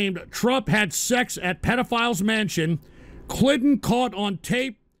claimed Trump had sex at pedophile's mansion. Clinton caught on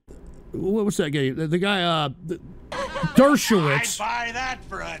tape. What's that guy? The guy, Dershowitz. I'd buy that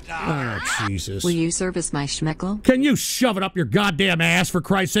for $1. Oh, Jesus. Will you service my schmeckle? Can you shove it up your goddamn ass, for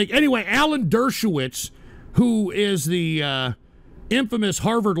Christ's sake? Anyway, Alan Dershowitz, who is the infamous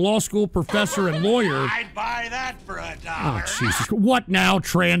Harvard Law School professor and lawyer. I'd buy that for $1. Oh, Jesus. What now,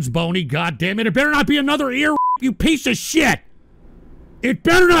 Transbony? God damn it. It better not be another ear, you piece of shit. It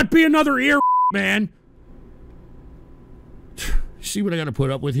better not be another ear, man. See what I got to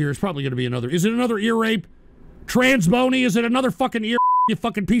put up with here? It's probably going to be another. Is it another ear rape? Transbony, is it another fucking ear, you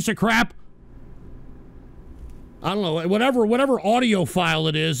fucking piece of crap? I don't know. Whatever audio file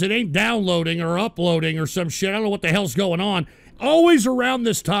it is, it ain't downloading or uploading or some shit. I don't know what the hell's going on. Always around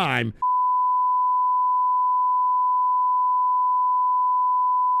this time.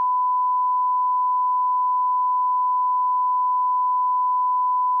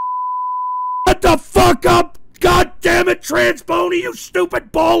 Shut the fuck up! God damn it, Transbony, you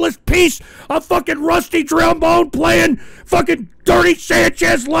stupid ballless piece of fucking rusty trombone playing, fucking dirty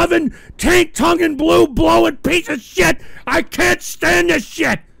Sanchez loving, tank tonguing, blue blowing piece of shit! I can't stand this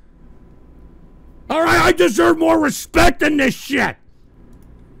shit! Alright, I deserve more respect than this shit!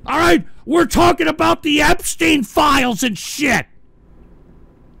 Alright, we're talking about the Epstein files and shit!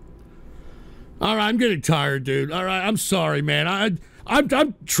 Alright, I'm getting tired, dude. Alright, I'm sorry, man.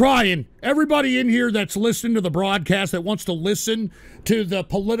 I'm trying. Everybody in here that's listening to the broadcast, that wants to listen to the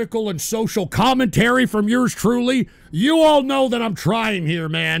political and social commentary from yours truly, you all know that I'm trying here,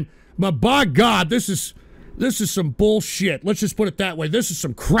 man. But by God, this is some bullshit. Let's just put it that way. This is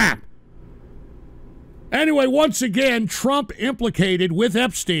some crap. Anyway, once again, Trump implicated with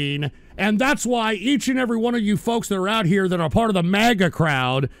Epstein, and that's why each and every one of you folks that are out here that are part of the MAGA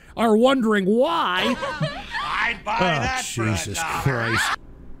crowd are wondering why. I'd buy that for $1. Jesus Christ.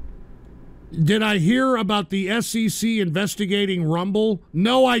 Did I hear about the SEC investigating Rumble?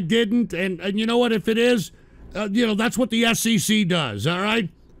 No, I didn't. And you know what? If it is, that's what the SEC does, all right?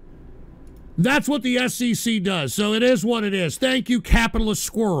 That's what the SEC does. So it is what it is. Thank you, capitalist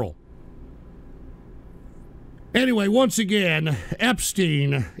squirrel. Anyway, once again,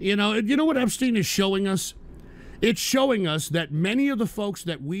 Epstein, you know what Epstein is showing us? It's showing us that many of the folks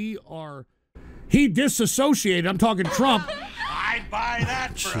that he disassociated, I'm talking Trump. I'd buy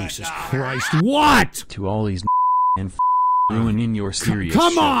that for Jesus $1. Christ, what? To all these and ruining your serious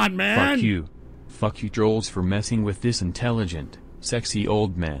Come show. on, man. Fuck you. Fuck you trolls for messing with this intelligent, sexy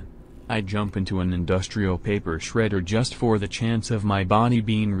old man. I'd jump into an industrial paper shredder just for the chance of my body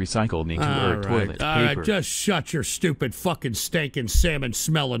being recycled into toilet paper. All right, just shut your stupid fucking stinking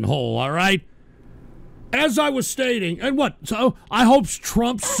salmon-smelling hole, all right? As I was stating, and what? So I hope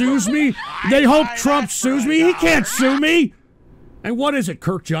Trump sues me? They hope Trump sues me? He can't sue me! And what is it,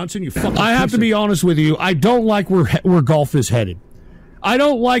 Kirk Johnson? You fucking I have to be honest with you. I don't like where golf is headed. I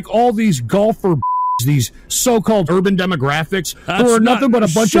don't like all these golfer these so-called urban demographics who are nothing but a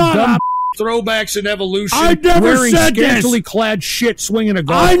bunch of dumb throwbacks in evolution. I never said this. Scantily clad shit swinging a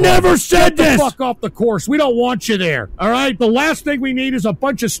golf ball. I never said this. Get the fuck off the course. We don't want you there. All right. The last thing we need is a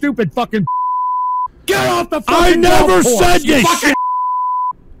bunch of stupid fucking. Get off the fucking golf course. I never said this shit.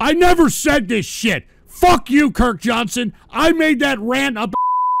 I never said this shit. Fuck you, Kirk Johnson. I made that rant up.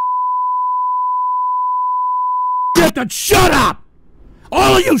 Shut up.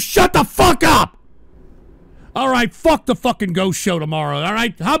 All of you, shut the fuck up. All right, fuck the fucking ghost show tomorrow, all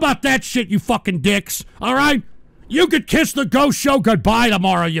right? How about that shit, you fucking dicks, all right? You could kiss the ghost show goodbye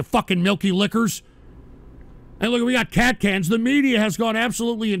tomorrow, you fucking milky lickers. And look, we got cat cans. The media has gone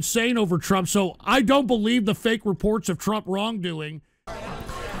absolutely insane over Trump, so I don't believe the fake reports of Trump wrongdoing.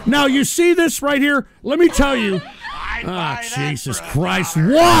 Now, you see this right here? Let me tell you. Jesus Christ,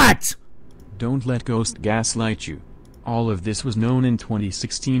 what? Don't let Ghost gaslight you. All of this was known in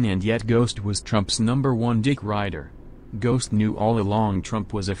 2016, and yet Ghost was Trump's #1 dick rider. Ghost knew all along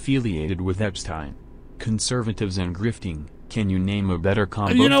Trump was affiliated with Epstein. Conservatives and grifting, can you name a better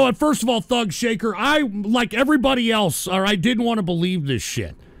combo? You know what, first of all, Thug Shaker, I, like everybody else, all right, didn't want to believe this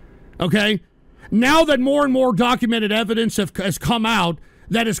shit, okay? Now that more and more documented evidence has come out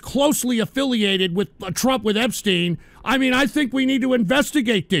that is closely affiliated with Trump with Epstein, I mean, I think we need to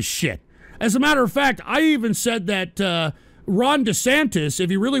investigate this shit. As a matter of fact, I even said that Ron DeSantis,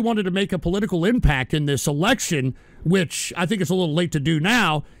 if he really wanted to make a political impact in this election, which I think it's a little late to do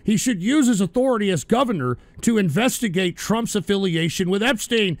now, he should use his authority as governor to investigate Trump's affiliation with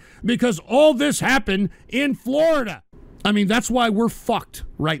Epstein, because all this happened in Florida. I mean, that's why we're fucked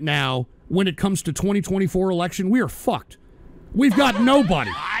right now when it comes to 2024 election. We are fucked. We've got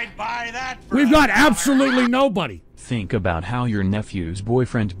nobody. I'd buy that for We've got absolutely nobody. Think about how your nephew's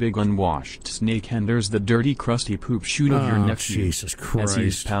boyfriend big unwashed snake enters the dirty crusty poop chute of your nephew. Jesus Christ. As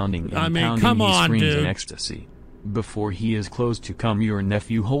he's pounding and pounding, come on, he screams dude. in ecstasy. Before he is close to come, your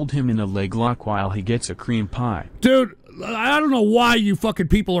nephew hold him in a leg lock while he gets a cream pie. Dude, I don't know why you fucking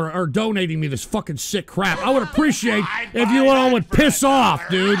people are donating me this fucking sick crap. I would appreciate if you all would piss off,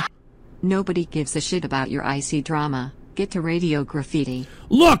 dude. Nobody gives a shit about your icy drama. Get to Radio Graffiti.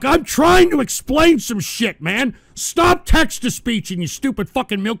 Look, I'm trying to explain some shit, man. Stop text-to-speeching, you stupid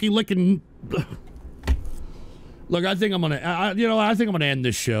fucking milky licking. Look, I think I'm gonna, I think I'm gonna end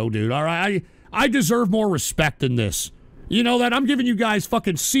this show, dude. All right, I deserve more respect than this. You know that? I'm giving you guys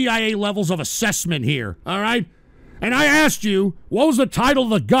fucking CIA levels of assessment here. All right. And I asked you, what was the title of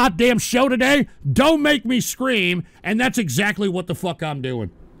the goddamn show today? Don't Make Me Scream, and that's exactly what the fuck I'm doing.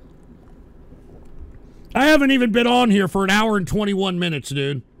 I haven't even been on here for an hour and 21 minutes,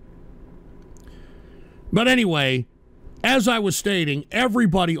 dude. But anyway, as I was stating,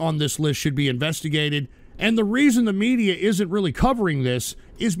 everybody on this list should be investigated, and the reason the media isn't really covering this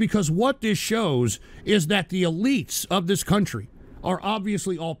is because what this shows is that the elites of this country are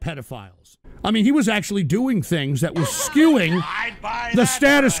obviously all pedophiles. I mean, he was actually doing things that was skewing the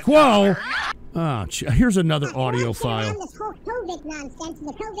status quo. Oh, here's another audio file. This whole COVID nonsense,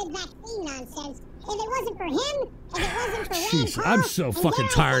 the COVID vaccine nonsense. If it wasn't for him, if it wasn't for Jeez, Rand Paul, I'm so fucking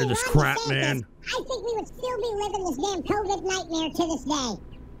tired of this crap, man. I think we would still be living this damn COVID nightmare to this day.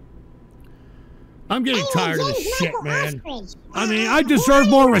 I'm getting tired of this shit, man. I mean, I deserve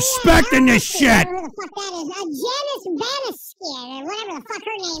more respect than this shit. Whatever the fuck that is. Janice Bannister, or whatever the fuck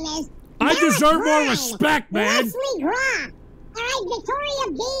her name is. I deserve more respect, man. Leslie Groff. All right, Victoria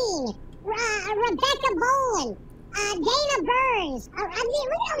Bean. Rebecca Bowen. Dana Burns. I mean,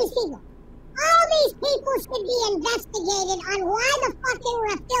 look at all these people. All these people should be investigated on why the fuck they were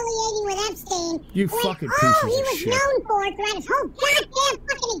affiliating with Epstein. You fucking pieces all he of was shit. known for throughout his whole goddamn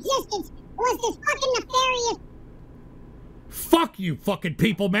fucking existence was this fucking nefarious. Fuck you fucking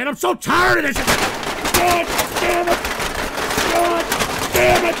people, man. I'm so tired of this. God damn it. God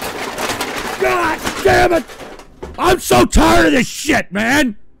damn it. God damn it. I'm so tired of this shit,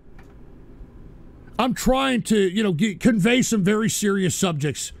 man. I'm trying to, convey some very serious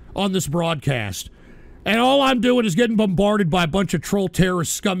subjects on this broadcast. And all I'm doing is getting bombarded by a bunch of troll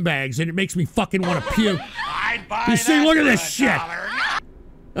terrorist scumbags, and it makes me fucking want to puke. You see, look at this shit.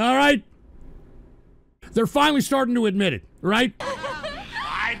 All right? They're finally starting to admit it, right?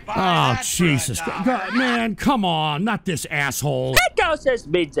 Oh, Jesus. God, man, come on. Not this asshole. That girl says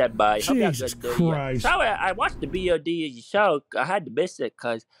means that, boy. Jesus Christ. So I watched the VOD show. I had to miss it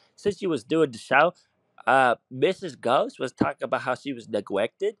because since she was doing the show, Mrs. Ghost was talking about how she was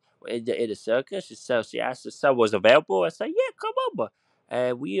neglected in the circus. So she asked if someone was available. I said, yeah, come over.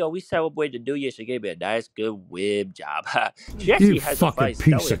 And we celebrated the New Year. She gave me a nice, good whip job. She actually You has fucking a funny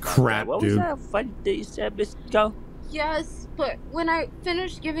piece story of about crap, that. What dude. was that funny thing you said, Mrs. Ghost? Yes, but when I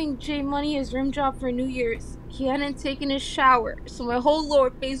finished giving Jay Money his rim job for New Year's, he hadn't taken his shower, so my whole lower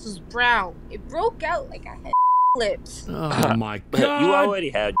face was brown. It broke out like I had lips. Oh, my God. You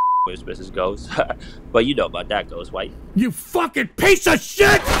already had lips, Mrs. Ghost. But you know about that, Ghost White. You fucking piece of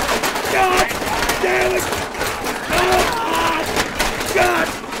shit! God damn it! Oh, God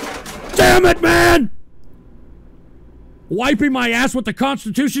damn it, man! Wiping my ass with the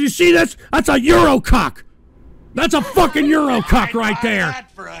Constitution. You see this? That's a Eurocock. That's a fucking Eurocock right there.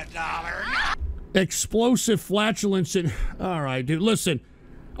 For $1. Explosive flatulence and... All right, dude, listen.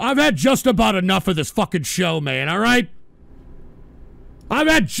 I've had just about enough of this fucking show, man, all right? I've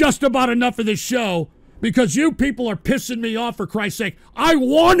had just about enough of this show because you people are pissing me off, for Christ's sake. I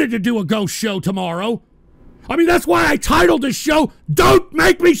wanted to do a ghost show tomorrow. I mean, that's why I titled this show, Don't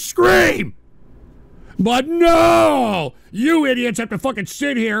Make Me Scream! But no! You idiots have to fucking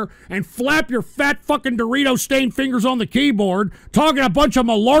sit here and flap your fat fucking Dorito-stained fingers on the keyboard talking a bunch of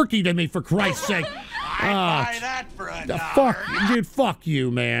malarkey to me, for Christ's sake. Buy that for $1. Fuck, dude, fuck you,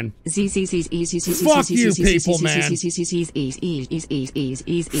 man. Fuck you, people, man. Fuck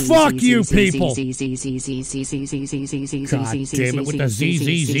you, people. God damn it, with the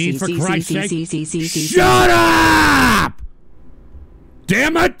ZZZ, for Christ's sake. Shut up!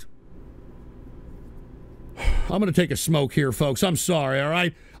 Damn it! I'm going to take a smoke here, folks. I'm sorry, all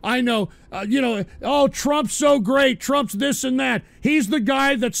right? I know, oh, Trump's so great. Trump's this and that. He's the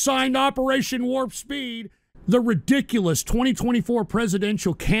guy that signed Operation Warp Speed, the ridiculous 2024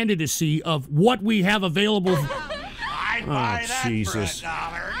 presidential candidacy of what we have available. Oh, Jesus.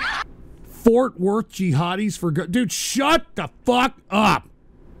 Fort Worth jihadis for... Dude, shut the fuck up.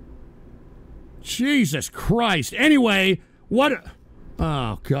 Jesus Christ. Anyway, what...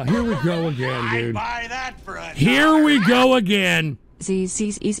 Oh, God. Here we go again, dude. Buy that for $1. Here we go again. Here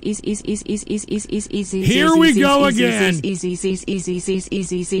we go again. Look,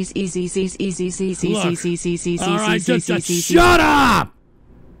 all right, just shut up.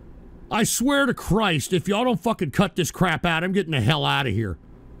 I swear to Christ, if y'all don't fucking cut this crap out, I'm getting the hell out of here.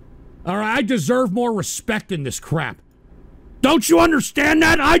 All right, I deserve more respect in this crap. Don't you understand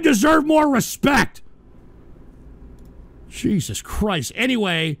that? I deserve more respect. Jesus Christ.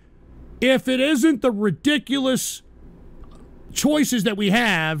 Anyway, if it isn't the ridiculous choices that we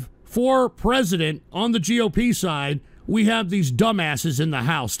have for president on the GOP side, we have these dumbasses in the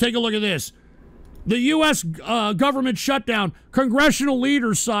House. Take a look at this. The U.S. Government shutdown. Congressional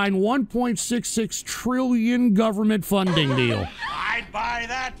leaders sign $1.66 trillion government funding deal. I'd buy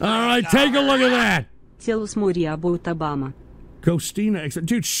that. All right, take a look at that. Obama. Ghostina.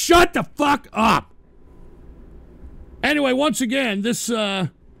 Dude, shut the fuck up. Anyway, once again, this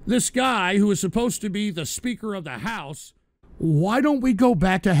guy who is supposed to be the Speaker of the House, why don't we go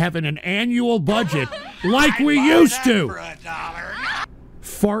back to having an annual budget like we used to? For $1.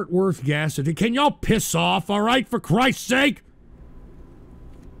 Fart worth gas. Can y'all piss off, all right, for Christ's sake?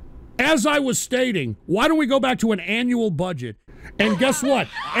 As I was stating, why don't we go back to an annual budget? And guess what?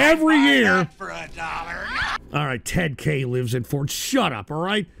 Every year... For $1. All right, Ted K lives in Fort. Shut up, all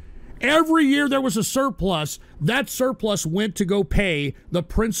right? Every year there was a surplus. That surplus went to go pay the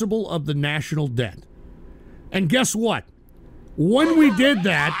principal of the national debt. And guess what? When we did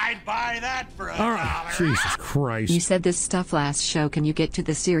that... I'd buy that for $1. All right, Jesus Christ. You said this stuff last show. Can you get to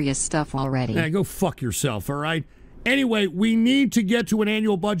the serious stuff already? Yeah, go fuck yourself, all right? Anyway, we need to get to an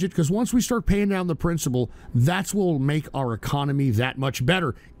annual budget because once we start paying down the principal, that's what will make our economy that much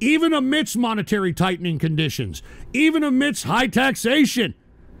better. Even amidst monetary tightening conditions, even amidst high taxation,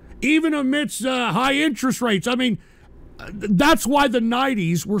 even amidst high interest rates. I mean, that's why the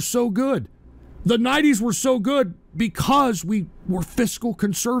 90s were so good. The 90s were so good because we were fiscal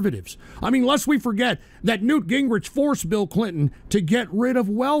conservatives. I mean, lest we forget that Newt Gingrich forced Bill Clinton to get rid of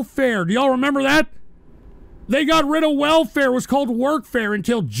welfare. Do y'all remember that? They got rid of welfare. It was called workfare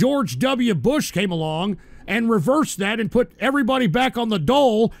until George W. Bush came along and reversed that and put everybody back on the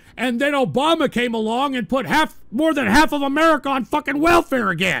dole. And then Obama came along and put more than half of America on fucking welfare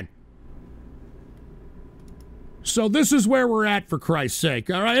again. So this is where we're at, for Christ's sake,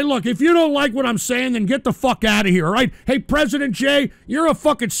 all right? And look, if you don't like what I'm saying, then get the fuck out of here, all right? Hey, President Jay, you're a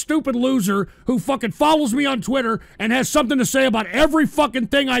fucking stupid loser who fucking follows me on Twitter and has something to say about every fucking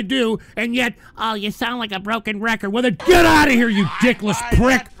thing I do, and yet, oh, you sound like a broken record. Well, then get out of here, you dickless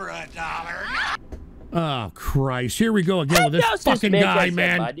prick. For $1. Oh, Christ. Here we go again with this fucking guy,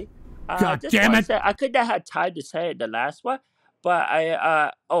 man. God damn it. I couldn't have had time to say it the last one. But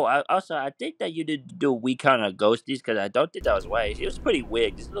I think that you did do a weak kind of ghosties because I don't think that was right. He was pretty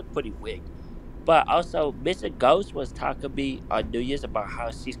wigged. This looked pretty wigged. But also, Mr. Ghost was talking to me on New Year's about how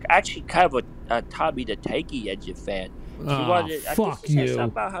she's actually kind of a Tommy the Tankie-Right fan. Fuck she said something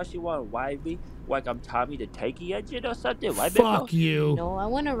about how she wanted to ride me like I'm Tommy the Tankie-Right or something. Right, fuck you. No, I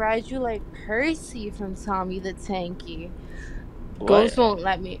want to ride you like Percy from Tommy the Tankie. What? Ghost won't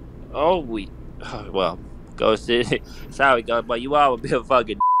let me. Well... Ghost, sorry, Ghost, but you are a bit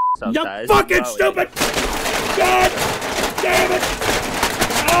fucking sometimes. You fucking stupid! God damn it!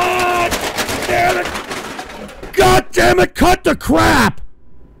 God damn it! God damn it! Cut the crap!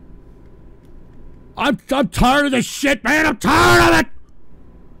 I'm tired of this shit, man! I'm tired of it!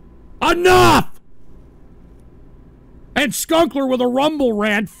 Enough! And Skunkler with a Rumble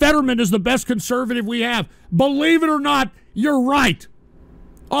rant. Fetterman is the best conservative we have. Believe it or not, you're right.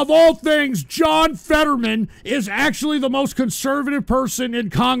 Of all things, John Fetterman is actually the most conservative person in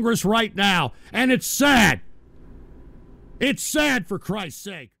Congress right now. And it's sad. It's sad, for Christ's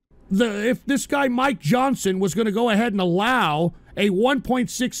sake. If this guy Mike Johnson was going to go ahead and allow a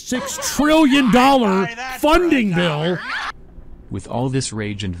 $1.66 trillion funding bill... With all this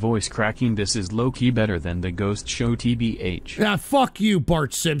rage and voice cracking, this is low-key better than the Ghost Show TBH. Yeah, fuck you,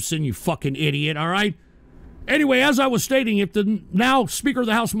 Bart Simpson, you fucking idiot, all right? Anyway, as I was stating, if the now Speaker of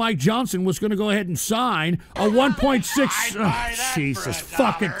the House, Mike Johnson, was going to go ahead and sign a 1.6... Oh, Jesus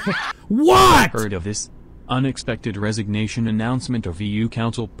fucking... What? Heard of this? Unexpected resignation announcement of EU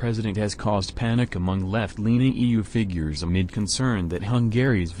Council President has caused panic among left-leaning EU figures amid concern that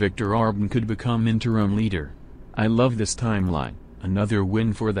Hungary's Viktor Orban could become interim leader. I love this timeline. Another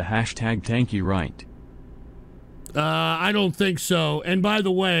win for the hashtag Tankie-Right. I don't think so. And by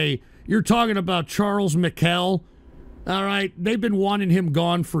the way... You're talking about Charles Michel, all right? They've been wanting him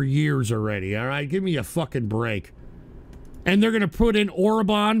gone for years already, all right? Give me a fucking break. And they're going to put in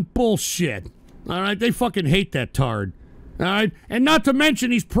Orban? Bullshit, all right? They fucking hate that tard, all right? And not to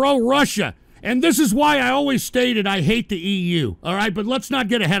mention he's pro-Russia. And this is why I always stated I hate the EU, all right? But let's not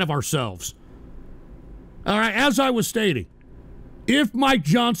get ahead of ourselves. All right, as I was stating, if Mike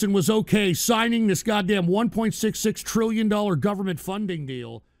Johnson was okay signing this goddamn $1.66 trillion government funding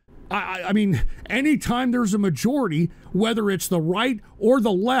deal... I mean, anytime there's a majority, whether it's the right or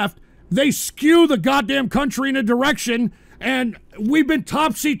the left, they skew the goddamn country in a direction, and we've been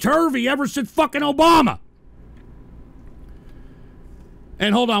topsy-turvy ever since fucking Obama.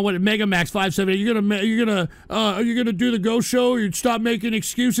 And hold on, what? Mega Max 570. You're gonna do the Ghost Show? You'd stop making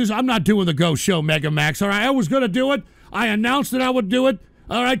excuses. I'm not doing the Ghost Show, Mega Max. All right, I was gonna do it. I announced that I would do it.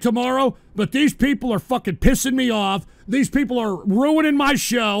 All right, tomorrow. But these people are fucking pissing me off. These people are ruining my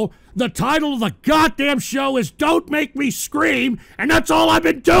show. The title of the goddamn show is "Don't Make Me Scream," and that's all I've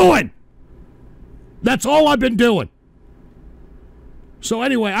been doing. That's all I've been doing. So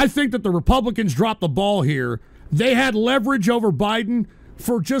anyway, I think that the Republicans dropped the ball here. They had leverage over Biden.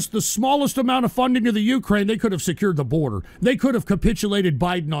 For just the smallest amount of funding to the Ukraine, they could have secured the border. They could have capitulated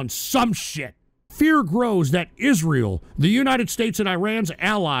Biden on some shit. Fear grows that Israel, the United States, and Iran's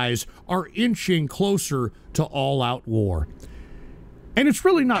allies are inching closer to all-out war. And it's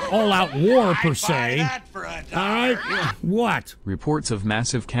really not all-out war, per se. All right? What? Reports of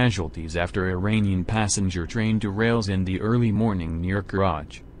massive casualties after Iranian passenger train derails in the early morning near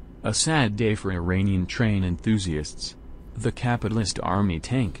Karaj. A sad day for Iranian train enthusiasts. The capitalist army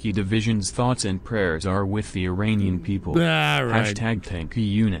Tankie division's thoughts and prayers are with the Iranian people. All right. Hashtag Tankie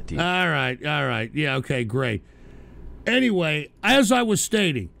Unity. All right. Yeah, okay, great. Anyway, as I was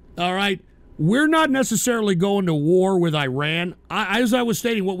stating, all right, we're not necessarily going to war with Iran. As I was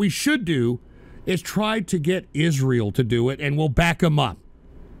stating, what we should do is try to get Israel to do it, and we'll back them up.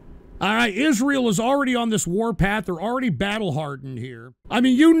 All right, Israel is already on this war path. They're already battle-hardened here. I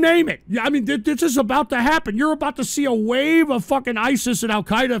mean, you name it. I mean, this is about to happen. You're about to see a wave of fucking ISIS and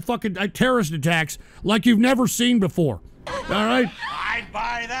Al-Qaeda fucking terrorist attacks like you've never seen before. All right? I'd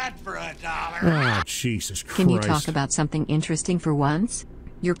buy that for $1. Oh, Jesus Christ. Can you talk about something interesting for once?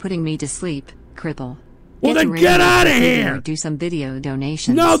 You're putting me to sleep, cripple. Well, then get out of here! Do some video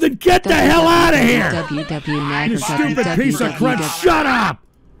donations. No, then get the hell out of here! You stupid piece of crud. Shut up!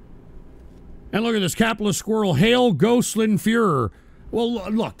 And look at this capitalist squirrel, Hail Ghostland Führer. Well,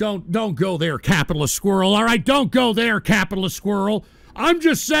 look, don't go there, capitalist squirrel. All right, don't go there, capitalist squirrel. I'm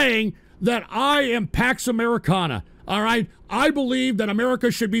just saying that I am Pax Americana. All right, I believe that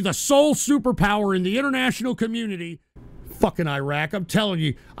America should be the sole superpower in the international community. Fucking Iraq, I'm telling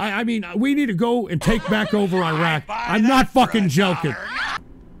you. I mean, we need to go and take back over Iraq. I'm not fucking joking.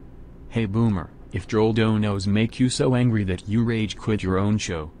 Hey, Boomer. If troll donos make you so angry that you rage quit your own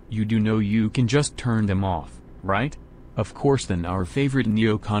show, you do know you can just turn them off, right? Of course, then our favorite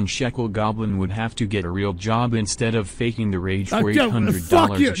neocon shekel goblin would have to get a real job instead of faking the rage for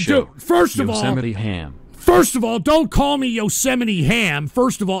 $800 a show. Dude, first of all, Yosemite Ham. First of all, don't call me Yosemite Ham,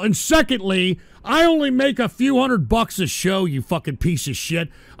 first of all. And secondly, I only make a few $100 a show, you fucking piece of shit.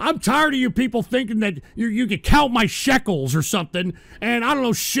 I'm tired of you people thinking that you can count my shekels or something, and I don't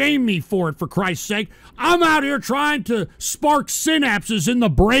know, shame me for it, for Christ's sake. I'm out here trying to spark synapses in the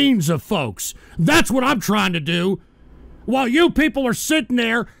brains of folks. That's what I'm trying to do. While you people are sitting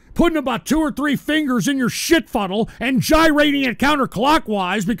there putting about 2 or 3 fingers in your shit funnel and gyrating it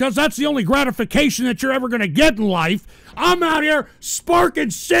counterclockwise because that's the only gratification that you're ever going to get in life, I'm out here sparking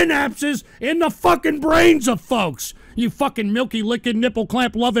synapses in the fucking brains of folks. You fucking milky licking, nipple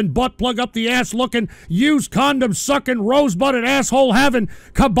clamp loving, butt plug up the ass looking, used condom sucking, rosebuded asshole having,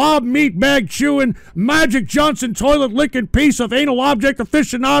 kebab meat bag chewing, Magic Johnson toilet licking piece of anal object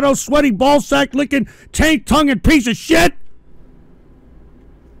aficionado, sweaty ballsack licking, taint tonguing piece of shit.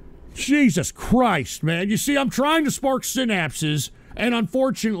 Jesus Christ, man. You see, I'm trying to spark synapses, and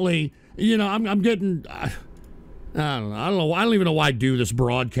unfortunately, you know, I'm getting, I don't know. I don't even know why I do this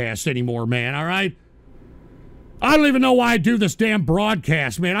broadcast anymore, man, all right? I don't even know why I do this damn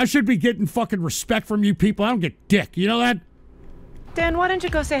broadcast, man. I should be getting fucking respect from you people. I don't get dick. You know that? Dan, why don't you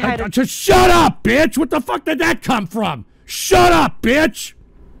go say hi to... Just shut up, bitch! What the fuck did that come from? Shut up, bitch!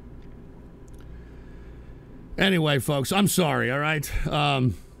 Anyway, folks, I'm sorry, all right?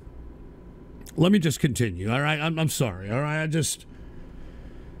 Let me just continue, all right? I'm sorry, all right?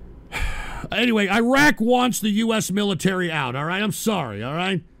 Anyway, Iraq wants the U.S. military out, all right? I'm sorry, all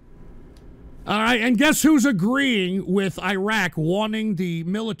right? All right, and guess who's agreeing with Iraq wanting the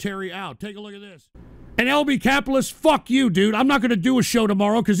military out? Take a look at this. And LB Capitalist, fuck you, dude. I'm not going to do a show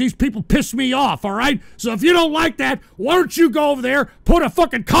tomorrow because these people piss me off, all right? So if you don't like that, why don't you go over there, put a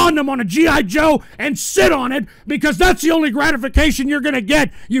fucking condom on a G.I. Joe, and sit on it, because that's the only gratification you're going to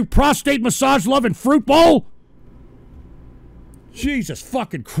get, you prostate massage-loving fruit bowl. Jesus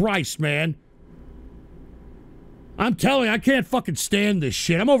fucking Christ, man. I'm telling you, I can't fucking stand this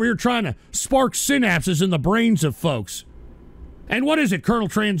shit. I'm over here trying to spark synapses in the brains of folks. And what is it, Colonel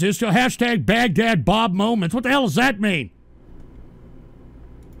Transistor? Hashtag Baghdad Bob Moments. What the hell does that mean?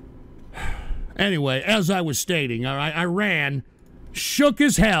 Anyway, as I was stating, all right, Iran shook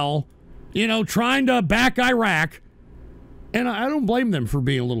as hell, you know, trying to back Iraq. And I don't blame them for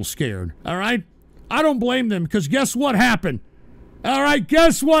being a little scared, all right? I don't blame them, because guess what happened? All right,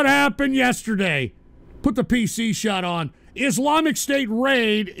 guess what happened yesterday? Put the PC shot on. Islamic State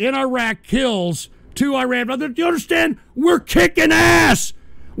raid in Iraq kills 2 Iran brothers. Do you understand? We're kicking ass.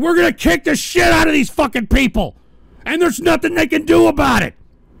 We're going to kick the shit out of these fucking people. And there's nothing they can do about it.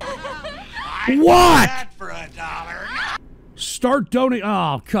 What? That for $1. Start donating.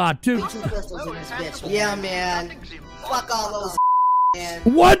 Oh, God, dude. Yeah, man. Fuck all those man.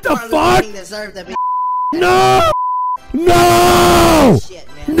 What the fuck? Deserve to be no! No! Shit,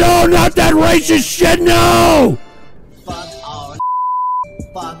 no, not that racist shit, no! Fuck all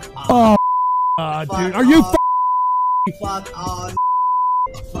Fuck all dude, are you Fuck all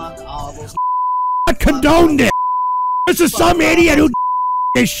Fuck all those I condoned it! This is some idiot who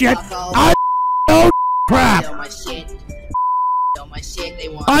this shit! I don't crap!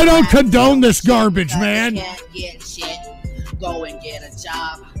 I don't condone this garbage, man! Go and get a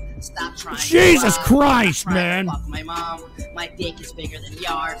job. Stop trying. Jesus Christ, man! Fuck my mom. My dick is bigger than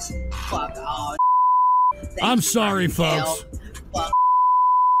yours. Fuck all. I'm sorry, folks.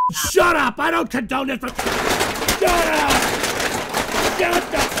 Shut up! I don't condone this. Shut up!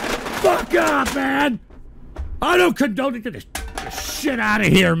 Shut the fuck up, man! I don't condone it. Get this shit out of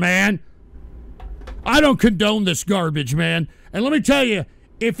here, man. I don't condone this garbage, man. And let me tell you,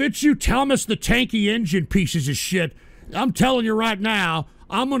 if it's you Thomas the Tanky Engine pieces of shit, I'm telling you right now,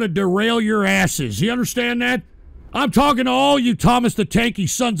 I'm going to derail your asses. You understand that? I'm talking to all you Thomas the Tanky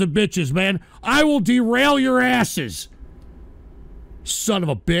sons of bitches, man. I will derail your asses. Son of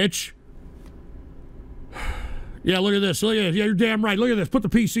a bitch. Yeah, look at this. Look at this. Yeah, you're damn right. Look at this. Put the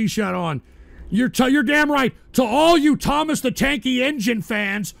PC shot on. You're damn right. To all you Thomas the Tanky Engine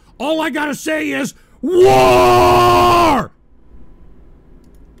fans, all I got to say is, war!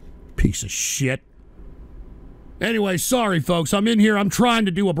 Piece of shit. Anyway, sorry, folks. I'm in here. I'm trying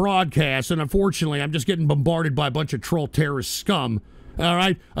to do a broadcast, and unfortunately, I'm just getting bombarded by a bunch of troll terrorist scum. All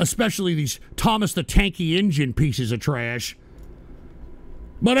right? Especially these Thomas the Tanky Engine pieces of trash.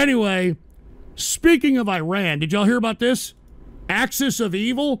 But anyway, speaking of Iran, did y'all hear about this? Axis of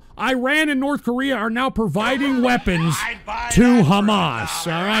evil? Iran and North Korea are now providing weapons to Hamas.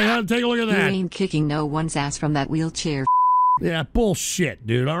 All right? Take a look at that. You ain't kicking no one's ass from that wheelchair. Yeah, bullshit,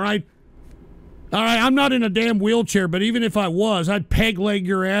 dude. All right? All right, I'm not in a damn wheelchair, but even if I was, I'd peg leg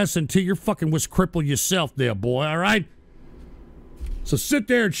your ass until you're fucking was crippled yourself there, boy, all right? So sit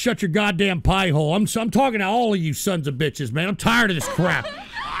there and shut your goddamn pie hole. I'm talking to all of you sons of bitches, man. I'm tired of this crap.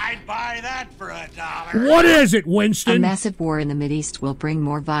 I'd buy that for $1. What is it, Winston? A massive war in the Mideast will bring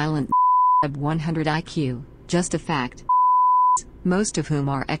more violent of 100 IQ. Just a fact. Most of whom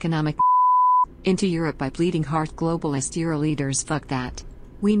are economic into Europe by bleeding heart globalist Euro leaders. Fuck that.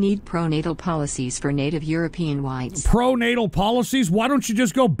 We need pronatal policies for native European whites. Pronatal policies? Why don't you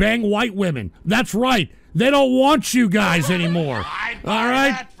just go bang white women? That's right. They don't want you guys anymore. I'd buy all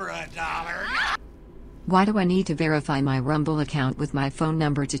right? that for $1. Why do I need to verify my Rumble account with my phone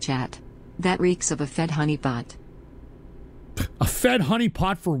number to chat? That reeks of a Fed honeypot. A Fed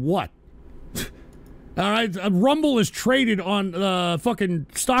honeypot for what? All right, Rumble is traded on the fucking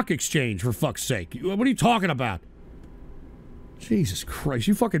stock exchange, for fuck's sake. What are you talking about? Jesus Christ,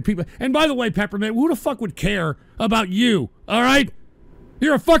 you fucking people. And by the way, Peppermint, who the fuck would care about you, all right?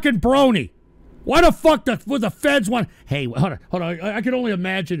 You're a fucking brony. Why the fuck would the feds want... Hey, hold on. I can only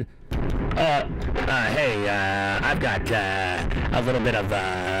imagine... Hey, I've got a little bit of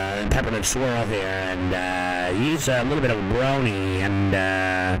Peppermint Swirl here, and he's a little bit of a brony, and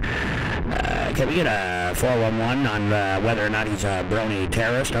can we get a 411 on whether or not he's a brony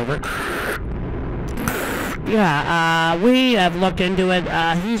terrorist? Over. Yeah, we have looked into it.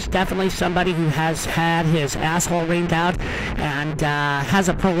 He's definitely somebody who has had his asshole wringed out and has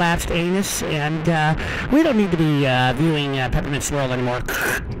a prolapsed anus, and we don't need to be viewing Peppermint Swirl anymore.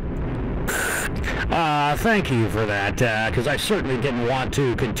 Thank you for that, because I certainly didn't want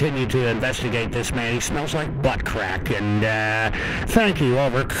to continue to investigate this man. He smells like butt crack, and thank you,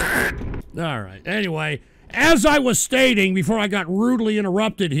 over. All right. Anyway, as I was stating before I got rudely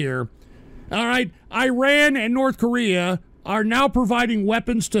interrupted here, all right, Iran and North Korea are now providing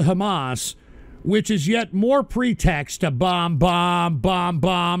weapons to Hamas, which is yet more pretext to bomb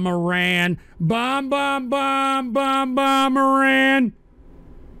Iran. Bomb Iran.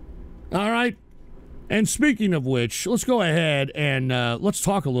 All right. And speaking of which, let's go ahead and let's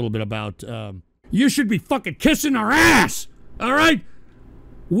talk a little bit about you should be fucking kissing our ass. All right.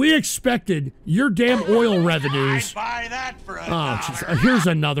 We expected your damn oil revenues. I'd buy that for a Oh, dollar. here's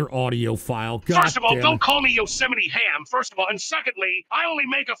another audio file. God First of all, damn don't it. call me Yosemite Ham, first of all. And secondly, I only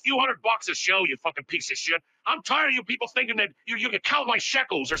make a few $100 a show, you fucking piece of shit. I'm tired of you people thinking that you can count my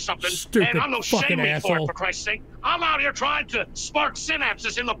shekels or something. Stupid and I'm no fucking shame for asshole. it, for Christ's sake. I'm out here trying to spark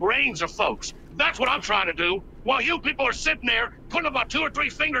synapses in the brains of folks. That's what I'm trying to do. While you people are sitting there putting about 2 or 3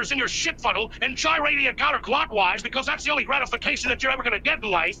 fingers in your shit funnel and gyrating it counterclockwise because that's the only gratification that you're ever going to get in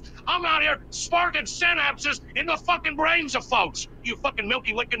life, I'm out here sparking synapses in the fucking brains of folks. You fucking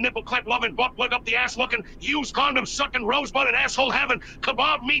milky licking, nipple clamp loving, butt plug up the ass looking, used condom sucking, rosebud and asshole having,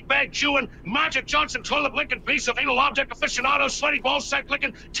 kebab meat bag chewing, Magic Johnson toilet licking piece of anal object aficionado, sweaty ball sack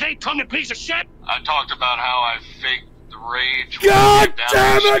licking, taint tonguing piece of shit. I talked about how I faked the rage. God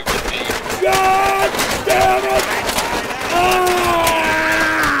damn it! God damn it!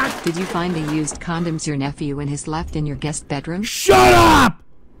 Ah! Did you find the used condoms your nephew and his left in your guest bedroom? Shut up!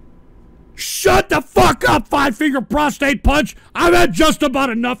 Shut the fuck up, 5-finger prostate punch! I've had just about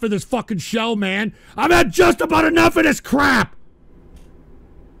enough of this fucking show, man. I've had just about enough of this crap!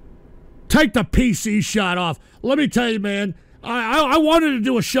 Take the PC shot off. Let me tell you, man, I wanted to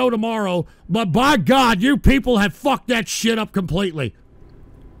do a show tomorrow, but by God, you people have fucked that shit up completely.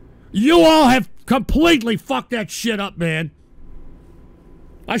 You all have completely fucked that shit up, man.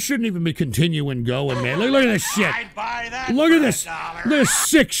 I shouldn't even be continuing going, man. Look at this shit. Look at this. Look at this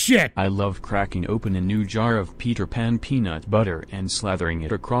sick shit. I love cracking open a new jar of Peter Pan peanut butter and slathering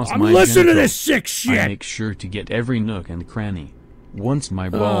it across I'm my listening to genitals. this sick shit. I make sure to get every nook and cranny. Once my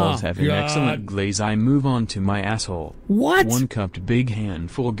balls have an God. excellent glaze, I move on to my asshole. What? 1 cupped big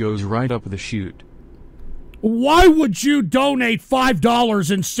handful goes right up the chute. Why would you donate $5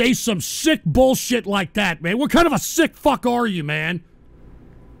 and say some sick bullshit like that, man? What kind of a sick fuck are you, man?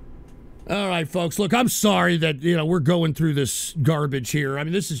 All right, folks, look, I'm sorry that, we're going through this garbage here. I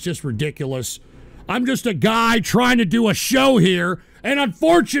mean, this is just ridiculous. I'm just a guy trying to do a show here, and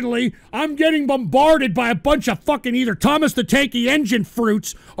unfortunately, I'm getting bombarded by a bunch of fucking either Thomas the Tankie engine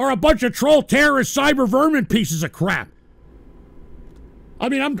fruits or a bunch of troll terrorist cyber vermin pieces of crap. I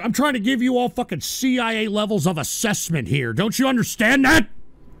mean, I'm trying to give you all fucking CIA levels of assessment here. Don't you understand that?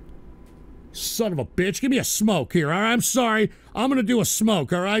 Son of a bitch. Give me a smoke here, all right? I'm sorry. I'm going to do a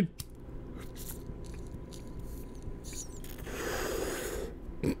smoke, all right?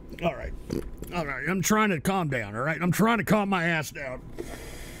 All right. All right. I'm trying to calm down, all right? I'm trying to calm my ass down.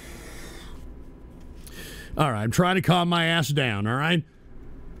 All right. I'm trying to calm my ass down, all right?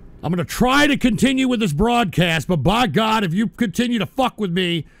 I'm going to try to continue with this broadcast, but by God, if you continue to fuck with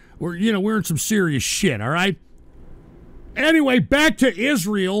me, we're in some serious shit, all right? Anyway, back to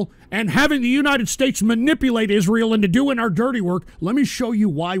Israel and having the United States manipulate Israel into doing our dirty work. Let me show you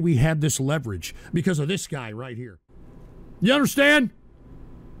why we have this leverage. Because of this guy right here. You understand?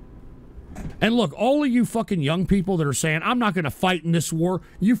 And look, all of you fucking young people that are saying, I'm not going to fight in this war,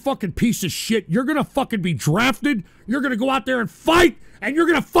 you fucking piece of shit, you're going to fucking be drafted, you're going to go out there and fight, and you're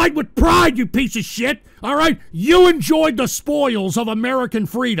going to fight with pride, you piece of shit, all right? You enjoyed the spoils of American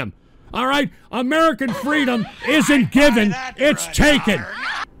freedom, all right? American freedom isn't given, it's taken.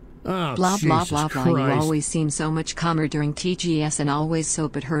 Oh, blah, blah, blah, blah. You Christ. always seem so much calmer during TGS and always so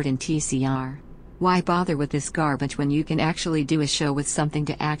butthurt in TCR. Why bother with this garbage when you can actually do a show with something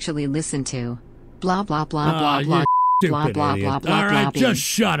to actually listen to? Blah, blah, blah, blah, blah, blah, blah, blah, blah, all right, blah, just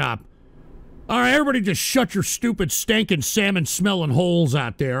shut up. All right, everybody just shut your stupid, stinking, salmon-smelling holes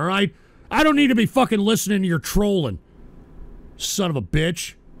out there, all right? I don't need to be fucking listening to your trolling. Son of a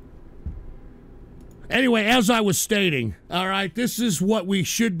bitch. Anyway, as I was stating, all right, this is what we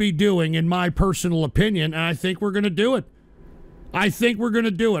should be doing, in my personal opinion, and I think we're going to do it. I think we're going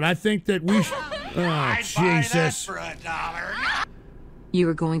to do it. I think that we should... Oh, Jesus. For a dollar. You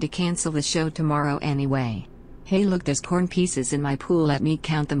are going to cancel the show tomorrow anyway. Hey, look, there's corn pieces in my pool. Let me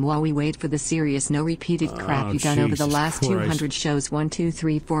count them while we wait for the serious, no repeated crap you've done over the last Christ. 200 shows. 1, 2,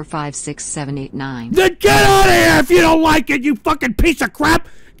 3, 4, 5, 6, 7, 8, 9. Then get out of here if you don't like it, you fucking piece of crap!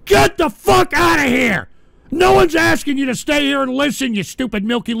 Get the fuck out of here! No one's asking you to stay here and listen, you stupid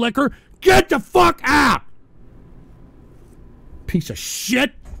milky liquor! Get the fuck out! Piece of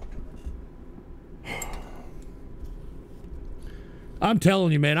shit! I'm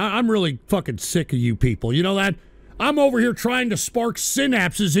telling you, man, I'm really fucking sick of you people. You know that? I'm over here trying to spark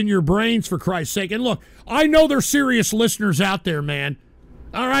synapses in your brains, for Christ's sake. And look, I know there's serious listeners out there, man.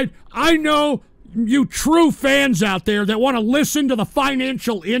 All right? I know you true fans out there that want to listen to the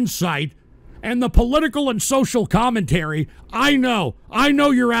financial insight and the political and social commentary. I know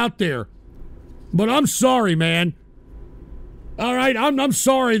you're out there. But I'm sorry, man. All right? I'm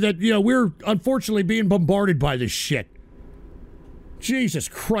sorry that, we're unfortunately being bombarded by this shit. Jesus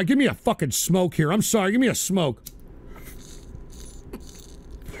Christ, give me a fucking smoke here. I'm sorry, give me a smoke.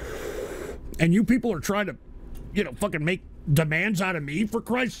 And you people are trying to, you know, fucking make demands out of me, for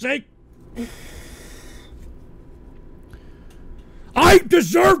Christ's sake? I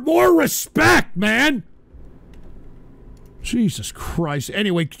deserve more respect, man! Jesus Christ.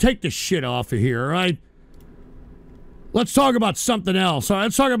 Anyway, take this shit off of here, all right? Let's talk about something else. All right,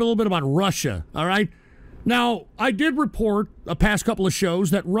 let's talk a little bit about Russia, all right? Now, I did report a past couple of shows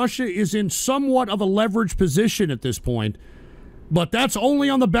that Russia is in somewhat of a leveraged position at this point. But that's only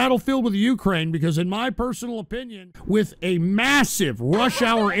on the battlefield with Ukraine, because in my personal opinion, with a massive rush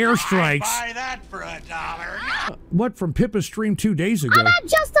hour airstrikes... Buy that for $1. What, from Pippa's stream 2 days ago? I've had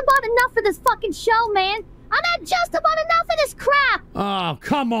just about enough of this fucking show, man. I've had just about enough of this crap. Oh,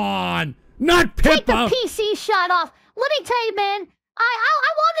 come on. Not Pippa. Take the PC shot off. Let me tell you, man,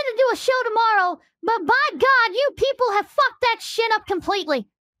 I wanted to do a show tomorrow, but by God, you people have fucked that shit up completely.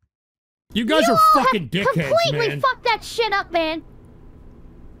 You guys are fucking dickheads, completely man. fucked that shit up, man.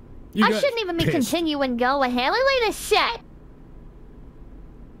 I shouldn't even be continuing go ahead. Look at this shit.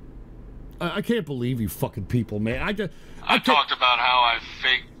 I can't believe you fucking people, man. I talked about how I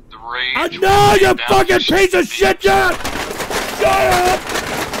faked the rage. I know, you fucking piece of shit! Shut up!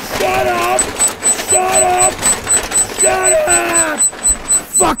 Shut up! Shut up! Shut up!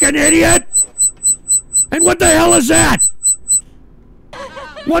 Fucking idiot! And what the hell is that?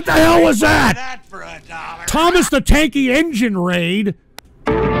 What the hell was that? Thomas the Tanky engine raid.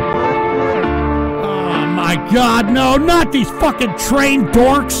 Oh my God, no, not these fucking trained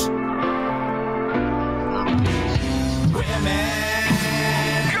dorks.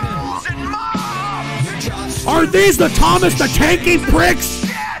 Are these the Thomas the Tanky pricks?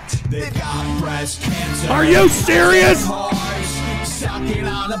 Are you serious?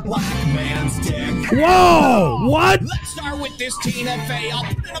 Whoa! What? Let's start with this Tina Fey. I'll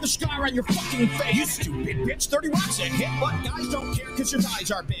put another scar on your fucking face. You stupid bitch. 30 rocks a hit, but guys don't care because your thighs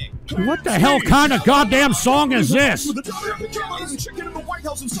are big. What the hell kind of goddamn song is this? With the daughter of pajamas and chicken in the White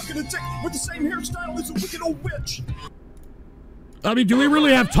House and sucking a dick with the same hairstyle as a wicked old witch. I mean, do we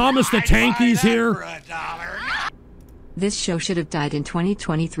really have Thomas the Tankies here? This show should have died in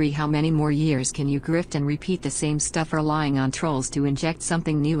 2023. How many more years can you grift and repeat the same stuff, relying on trolls to inject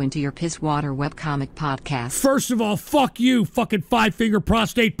something new into your piss water webcomic podcast? First of all, fuck you, fucking five-finger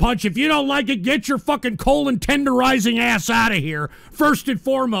prostate punch. If you don't like it, get your fucking colon tenderizing ass out of here, first and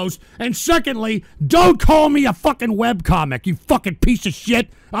foremost. And secondly, don't call me a fucking webcomic, you fucking piece of shit.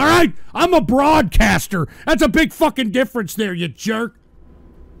 All right? I'm a broadcaster. That's a big fucking difference there, you jerk.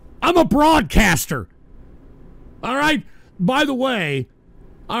 I'm a broadcaster. All right? By the way,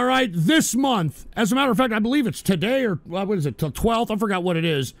 all right, this month, as a matter of fact, I believe it's today or, what is it, till 12th? I forgot what it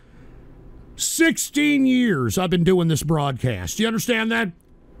is. 16 years I've been doing this broadcast. You understand that?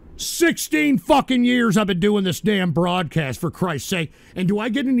 16 fucking years I've been doing this damn broadcast, for Christ's sake. And do I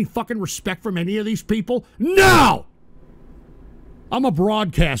get any fucking respect from any of these people? No! I'm a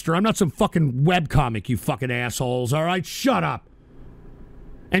broadcaster. I'm not some fucking webcomic, you fucking assholes, all right? Shut up.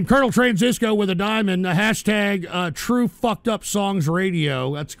 And Colonel Transisco with a dime and the hashtag True Fucked Up Songs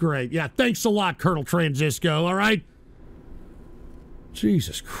Radio. That's great. Yeah, thanks a lot, Colonel Transisco, all right?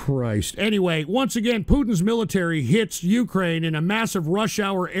 Jesus Christ. Anyway, once again, Putin's military hits Ukraine in a massive rush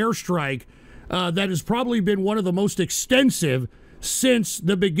hour airstrike that has probably been one of the most extensive since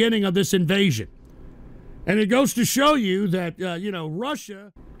the beginning of this invasion. And it goes to show you that,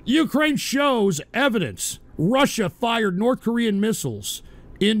 Russia... Ukraine shows evidence. Russia fired North Korean missiles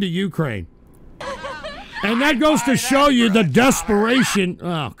into Ukraine. And that goes to show you the desperation.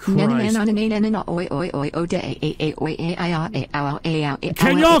 Oh, Christ.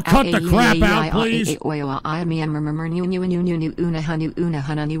 Can y'all cut the crap out, please? What?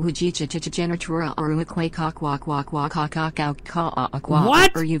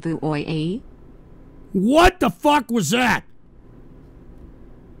 What the fuck was that?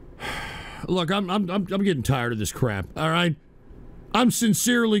 Look, I'm getting tired of this crap, all right? I'm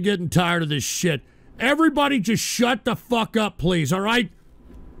sincerely getting tired of this shit. Everybody just shut the fuck up, please, all right?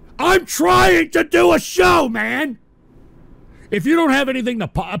 I'm trying to do a show, man! If you don't have anything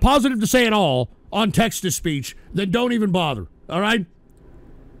positive to say at all on text-to-speech, then don't even bother, all right?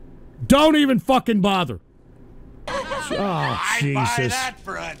 Don't even fucking bother. Oh, Jesus. I'd buy that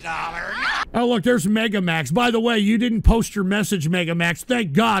for $1. Oh, look, there's Megamax. By the way, you didn't post your message, Megamax.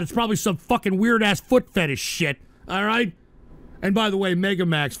 Thank God. It's probably some fucking weird-ass foot fetish shit, all right? And by the way,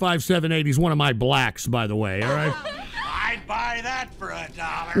 Megamax 5780 is one of my blacks, by the way, all right? I'd buy that for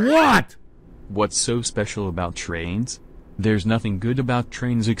 $1. What? What's so special about trains? There's nothing good about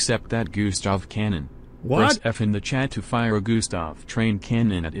trains except that Gustav cannon. What? Press F in the chat to fire a Gustav train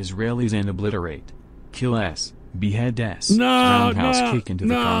cannon at Israelis and obliterate. Kill S. Behead S. Roundhouse kick into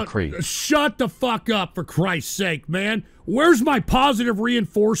the concrete. Shut the fuck up, for Christ's sake, man. Where's my positive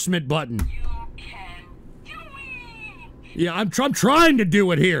reinforcement button? Yeah, I'm trying to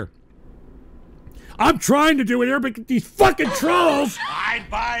do it here. I'm trying to do it here, but these fucking trolls. I'd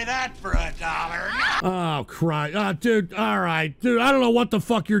buy that for $1. Oh, Christ. Dude, all right. Dude, I don't know what the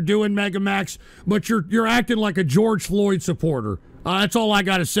fuck you're doing, Megamax, but you're acting like a George Floyd supporter. That's all I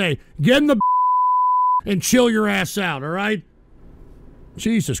got to say. Get in the and chill your ass out, all right?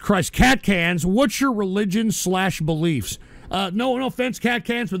 Jesus Christ. Cat Cans, what's your religion/beliefs? No offense, Cat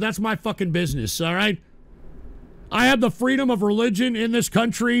Cans, but that's my fucking business, all right? I have the freedom of religion in this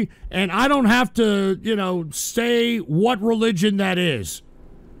country, and I don't have to, say what religion that is.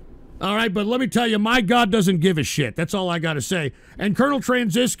 All right, but let me tell you, my God doesn't give a shit. That's all I got to say. And Colonel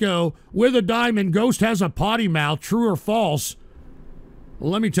Transisco, with a diamond, Ghost has a potty mouth, true or false? Well,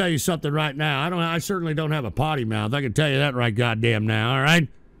 let me tell you something right now. I certainly don't have a potty mouth. I can tell you that right goddamn now, all right?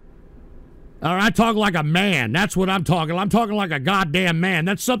 All right, I talk like a man. That's what I'm talking. I'm talking like a goddamn man.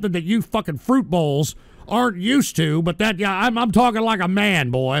 That's something that you fucking fruit bowls aren't used to, but I'm talking like a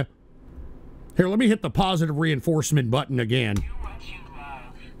man, boy. Here, let me hit the positive reinforcement button again.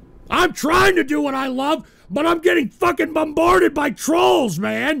 I'm trying to do what I love, but I'm getting fucking bombarded by trolls,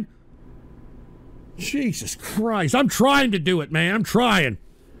 man. Jesus Christ. I'm trying to do it, man. I'm trying.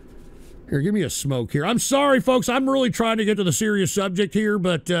 Here, give me a smoke here. I'm sorry, folks. I'm really trying to get to the serious subject here,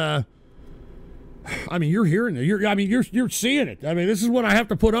 but, I mean, you're hearing it. You're seeing it. I mean, this is what I have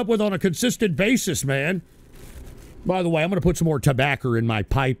to put up with on a consistent basis, man. By the way, I'm going to put some more tobacco in my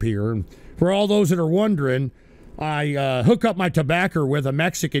pipe here. And for all those that are wondering, I hook up my tobacco with a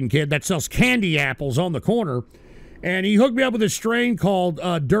Mexican kid that sells candy apples on the corner. And he hooked me up with a strain called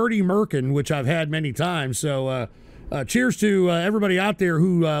Dirty Merkin, which I've had many times. So cheers to everybody out there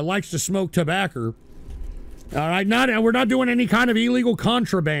who likes to smoke tobacco. All right, we're not doing any kind of illegal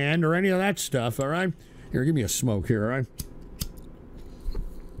contraband or any of that stuff, all right? Here, give me a smoke here, all right?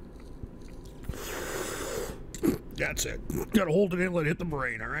 That's it. Gotta hold it in, let it hit the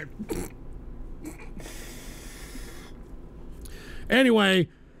brain, all right? Anyway,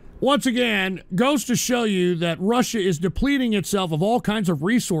 once again, goes to show you that Russia is depleting itself of all kinds of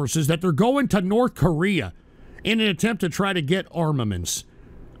resources, that they're going to North Korea in an attempt to try to get armaments.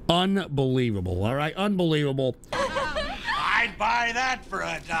 Unbelievable, all right? Unbelievable. I'd buy that for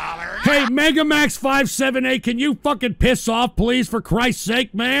 $1. Hey, Megamax578, can you fucking piss off, please, for Christ's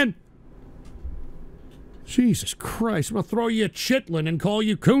sake, man? Jesus Christ, I'm gonna throw you a chitlin and call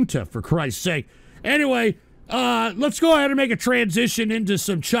you Kunta, for Christ's sake. Anyway, let's go ahead and make a transition into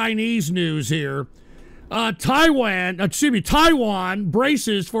some Chinese news here. Taiwan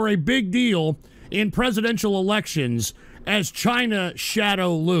braces for a big deal in presidential elections as China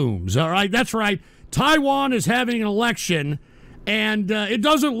shadow looms. All right, that's right. Taiwan is having an election, and it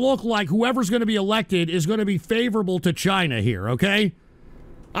doesn't look like whoever's going to be elected is going to be favorable to China here, okay?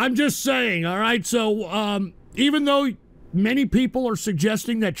 I'm just saying, all right? So even though many people are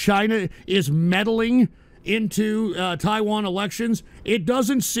suggesting that China is meddling into Taiwan elections, it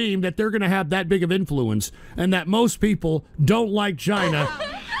doesn't seem that they're going to have that big of influence, and that most people don't like China.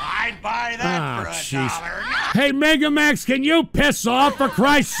 I'd buy that for $1. Hey, Megamax, can you piss off, for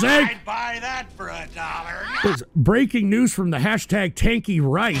Christ's sake? I'd buy that for $1. Breaking news from the hashtag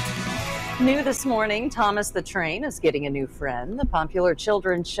Tankie-Right. New this morning, Thomas the Train is getting a new friend. The popular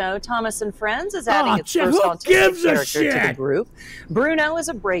children's show Thomas and Friends is adding its first autistic character to the group. Bruno is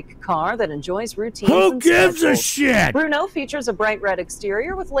a brake car that enjoys routines Who and gives schedules. a shit? Bruno features a bright red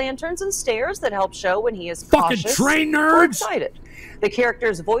exterior with lanterns and stairs that help show when he is fucking cautious train or nerds. excited. The character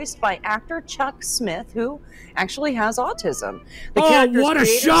is voiced by actor Chuck Smith, who actually has autism. The character's what a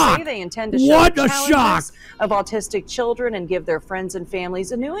creators shock! say they intend to show What the a challenges shock! of autistic children and give their friends and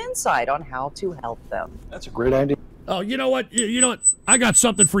families a new insight on how to help them. That's a great idea. Oh, you know what? You know what? I got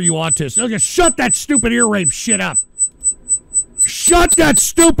something for you autists. Okay, shut that stupid ear rape shit up. Shut that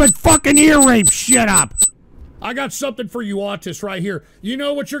stupid fucking ear rape shit up. I got something for you autists right here. You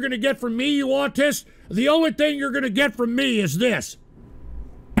know what you're going to get from me, you autists? The only thing you're going to get from me is this.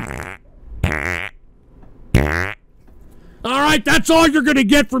 All right, that's all you're going to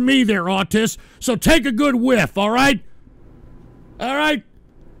get from me there, autists. So take a good whiff, all right? All right?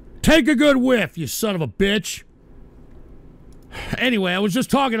 Take a good whiff, you son of a bitch. Anyway, I was just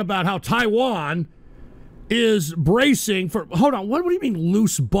talking about how Taiwan is bracing for... Hold on, what do you mean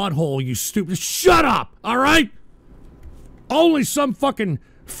loose butthole, you stupid... Shut up, all right? Only some fucking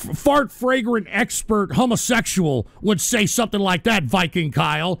fart fragrant expert homosexual would say something like that, Viking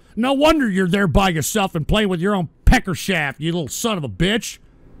Kyle. No wonder you're there by yourself and playing with your own pecker shaft, you little son of a bitch.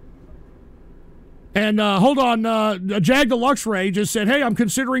 And hold on, Jag Deluxe Ray just said, hey, I'm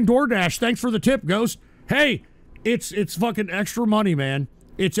considering DoorDash. Thanks for the tip, Ghost. Hey, it's fucking extra money, man.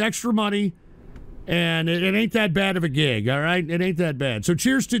 It's extra money, and it ain't that bad of a gig, all right? It ain't that bad. So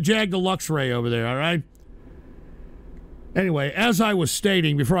cheers to Jag Deluxe Ray over there, all right? Anyway, as I was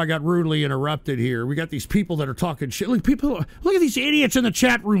stating before I got rudely interrupted here, we got these people that are talking shit. Look at these idiots in the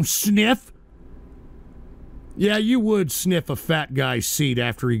chat room sniff. Yeah, you would sniff a fat guy's seat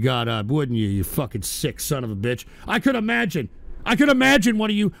after he got up, wouldn't you, you fucking sick son of a bitch? I could imagine one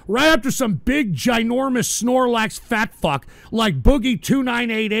of you, right after some big, ginormous Snorlax fat fuck like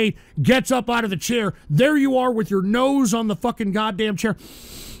Boogie2988 gets up out of the chair, there you are with your nose on the fucking goddamn chair.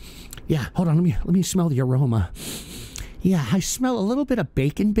 Yeah, hold on, let me smell the aroma. Yeah, I smell a little bit of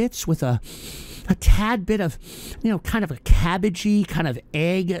bacon bits with a tad bit of, kind of a cabbagey, kind of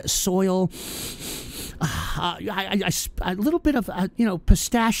egg soil. A little bit of,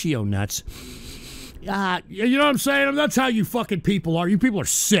 pistachio nuts. You know what I'm saying? That's how you fucking people are. You people are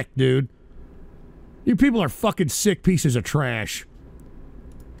sick, dude. You people are fucking sick pieces of trash.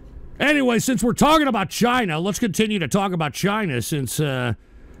 Anyway, since we're talking about China, let's continue to talk about China since,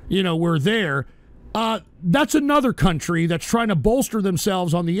 we're there. That's another country that's trying to bolster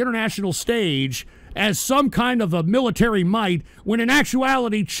themselves on the international stage as some kind of a military might, when in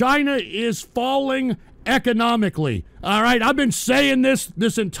actuality, China is falling economically. All right, I've been saying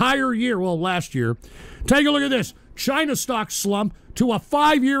this entire year, well, last year. Take a look at this. China stock slump to a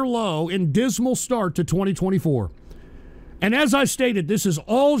 5-year low in dismal start to 2024. And as I stated, this is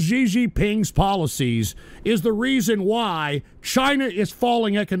all Xi Jinping's policies is the reason why China is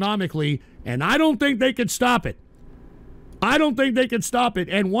falling economically, and I don't think they could stop it. I don't think they could stop it.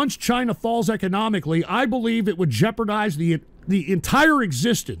 And once China falls economically, I believe it would jeopardize the entire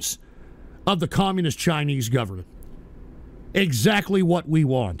existence of the communist Chinese government. Exactly what we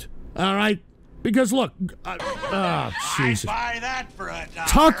want. All right? Because look, Jesus. I'd buy that for $1.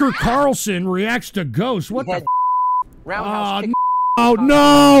 Tucker Carlson reacts to Ghost. What the? Roundhouse kick. Oh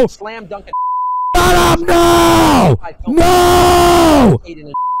no! Slam dunk. Shut up! No! No! No!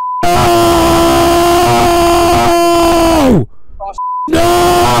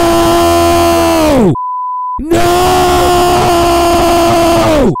 No! No!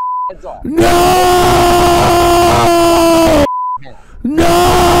 No!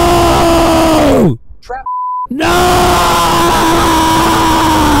 No! Trap. No!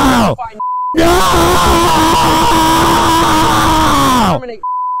 No!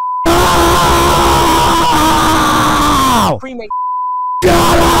 Cremate. Shut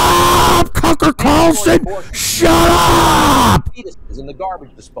up, Tucker Carlson! Shut up! Fetuses in the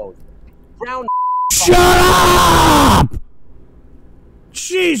garbage disposal. Brown. Shut up!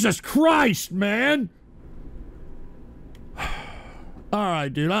 Jesus Christ, man! All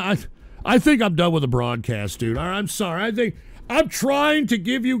right, dude. I think I'm done with the broadcast, dude. All right, I'm sorry. I think I'm trying to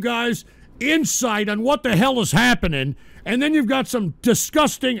give you guys insight on what the hell is happening, and then you've got some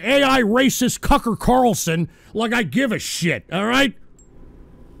disgusting AI racist Tucker Carlson like I give a shit, all right?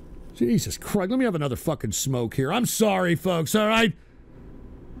 Jesus Christ, let me have another fucking smoke here. I'm sorry, folks, all right?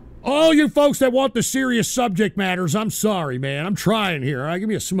 All you folks that want the serious subject matters, I'm sorry, man. I'm trying here, all right? Give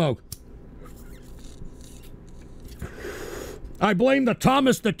me a smoke. I blame the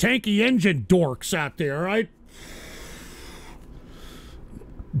Thomas the Tanky engine dorks out there, all right?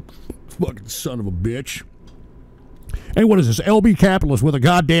 Fucking son of a bitch. Hey, what is this? LB Capitalist with a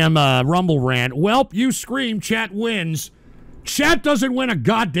goddamn Rumble rant. Welp, you scream, chat wins. Chat doesn't win a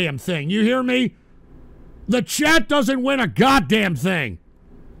goddamn thing. You hear me? The chat doesn't win a goddamn thing.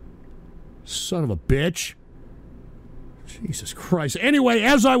 Son of a bitch. Jesus Christ. Anyway,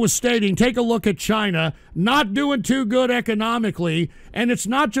 as I was stating, take a look at China. Not doing too good economically. And it's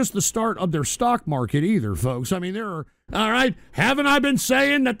not just the start of their stock market either, folks. I mean, there are... All right, haven't I been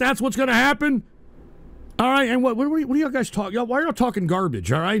saying that that's what's going to happen? All right, and what are you guys talking? Why are y'all talking garbage,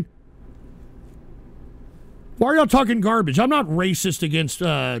 all right? Why are y'all talking garbage? I'm not racist against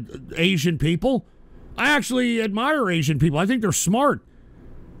Asian people. I actually admire Asian people. I think they're smart.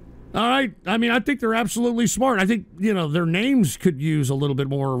 All right? I mean, I think they're absolutely smart. I think, their names could use a little bit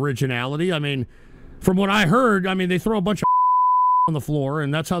more originality. I mean, from what I heard, they throw a bunch of on the floor,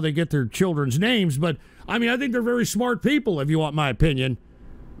 and that's how they get their children's names. But, I think they're very smart people, if you want my opinion.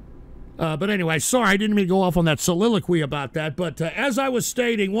 But anyway, sorry, I didn't mean to go off on that soliloquy about that. But as I was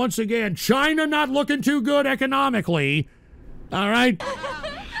stating, once again, China not looking too good economically. All right?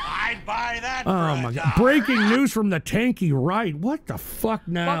 I'd buy that. Oh my God! Breaking news from the Tankie-Right. What the fuck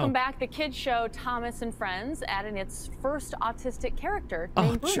now? Welcome back. The kids show Thomas and Friends adding its first autistic character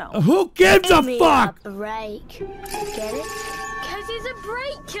named Bruno. Who gives a fuck? A break. Get it? Because he's a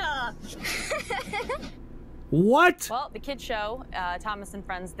breaker. What? Well, the kids show Thomas and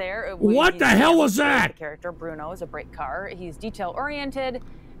Friends there. What the hell was that? The character Bruno is a brake car. He's detail-oriented,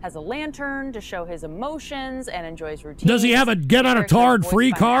 has a lantern to show his emotions, and enjoys routines. Does he have a get-out-of-tard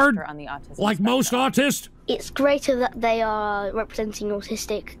free card? Like spectrum. most autists? It's greater that they are representing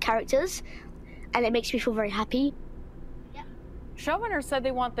autistic characters, and it makes me feel very happy. Showrunners said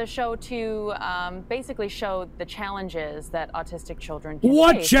they want the show to basically show the challenges that autistic children can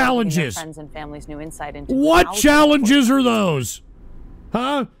What face, challenges? giving their friends and families new insight into What how challenges are those?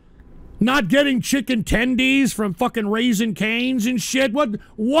 Huh? Not getting chicken tendies from fucking Raising Cane's and shit?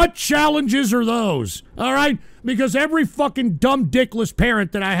 What challenges are those? All right? Because every fucking dumb dickless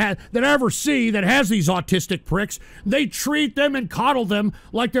parent that I ever see that has these autistic pricks, they treat them and coddle them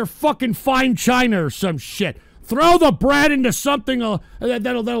like they're fucking fine china or some shit. Throw the brat into something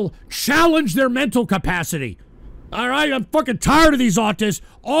that'll challenge their mental capacity. All right? I'm fucking tired of these autists.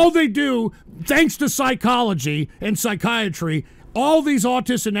 All they do, thanks to psychology and psychiatry, all these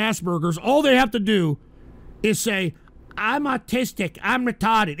autists and Asperger's, all they have to do is say, I'm autistic, I'm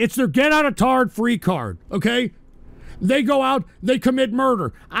retarded. It's their get-out-of-tard free card, okay? They go out, they commit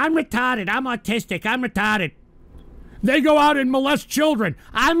murder. I'm retarded, I'm autistic, I'm retarded. They go out and molest children.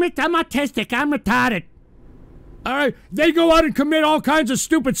 I'm autistic, I'm retarded. All right, they go out and commit all kinds of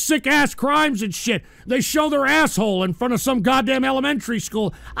stupid, sick-ass crimes and shit. They show their asshole in front of some goddamn elementary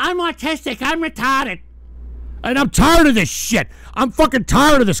school. I'm autistic, I'm retarded. And I'm tired of this shit. I'm fucking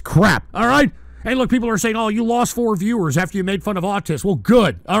tired of this crap, all right? Hey, look, people are saying, oh, you lost 4 viewers after you made fun of autists. Well,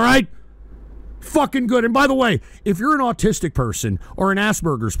 good, all right? Fucking good. And by the way, if you're an autistic person or an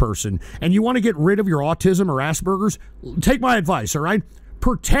Asperger's person and you want to get rid of your autism or Asperger's, take my advice, all right?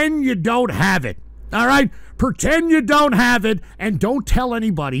 Pretend you don't have it. All right? Pretend you don't have it and don't tell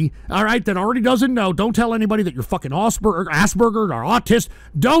anybody, all right, that already doesn't know. Don't tell anybody that you're fucking Asperger or autist.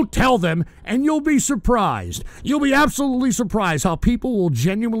 Don't tell them, and you'll be surprised. You'll be absolutely surprised how people will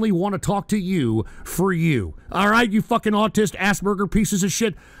genuinely want to talk to you for you. All right, you fucking autist, Asperger pieces of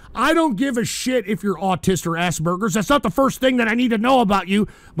shit. I don't give a shit if you're autist or Asperger's. That's not the first thing that I need to know about you.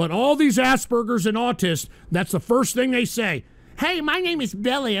 But all these Asperger's and autists, that's the first thing they say. Hey, my name is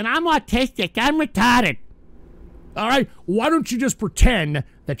Billy, and I'm autistic. I'm retarded. All right? Why don't you just pretend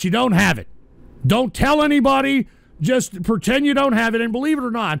that you don't have it? Don't tell anybody. Just pretend you don't have it. And believe it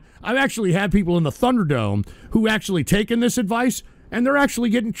or not, I've actually had people in the Thunderdome who actually taken this advice, and they're actually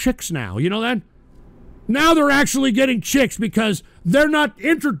getting chicks now. You know that? Now they're actually getting chicks because they're not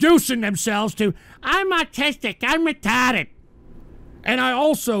introducing themselves to, I'm autistic, I'm retarded. And I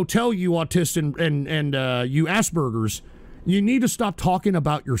also tell you autists and you Asperger's, you need to stop talking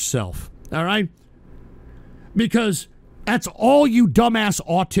about yourself, all right? Because that's all you dumbass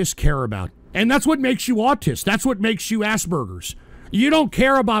autists care about. And that's what makes you autist. That's what makes you Asperger's. You don't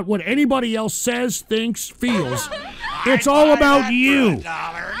care about what anybody else says, thinks, feels. It's all about you.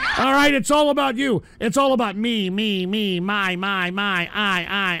 All right, it's all about you. It's all about me, my, I, my,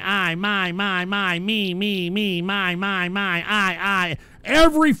 me, my, I.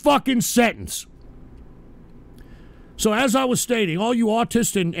 Every fucking sentence. So as I was stating, all you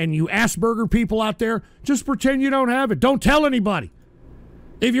autists and you Asperger people out there, just pretend you don't have it. Don't tell anybody.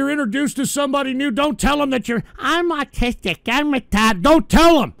 If you're introduced to somebody new, don't tell them that I'm autistic, I'm retarded. Don't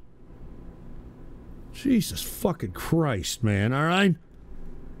tell them. Jesus fucking Christ, man, all right?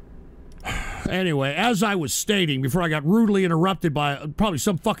 Anyway, as I was stating before I got rudely interrupted by probably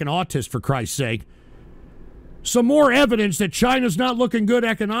some fucking autist, for Christ's sake, some more evidence that China's not looking good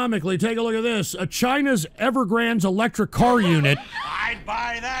economically. Take a look at this. China's Evergrande's electric car unit. I'd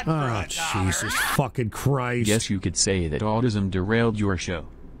buy that for Oh, Jesus fucking Christ. Guess you could say that autism derailed your show.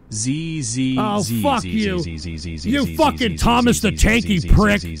 Oh, fuck you. You fucking Thomas the Tanky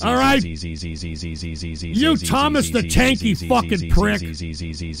prick, all right? You Thomas the Tanky fucking prick.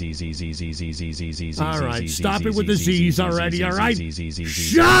 All right, stop it with the Z's already, all right?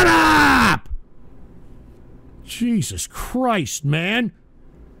 Shut up! Jesus Christ, man.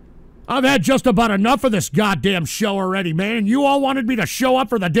 I've had just about enough of this goddamn show already, man. And you all wanted me to show up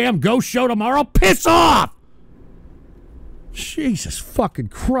for the damn ghost show tomorrow? Piss off! Jesus fucking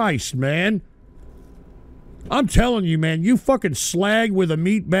Christ, man. I'm telling you, man, you fucking slag with a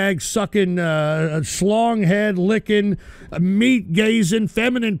meat bag sucking, schlong head licking, meat gazing,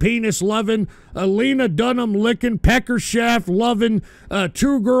 feminine penis loving, Lena Dunham licking, pecker shaft loving,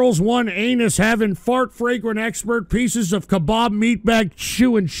 2 girls, 1 anus having, fart fragrant expert, pieces of kebab meat bag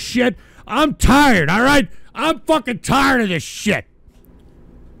chewing shit. I'm tired, all right? I'm fucking tired of this shit.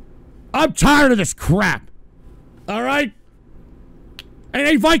 I'm tired of this crap. All right? And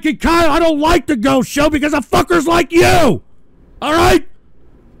hey, Viking Kyle, I don't like the Ghost Show because of fuckers like you. All right?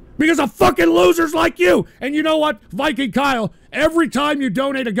 Because of fucking losers like you. And you know what, Viking Kyle, every time you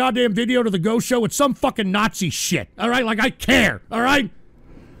donate a goddamn video to the Ghost Show, it's some fucking Nazi shit. All right? Like, I care. All right?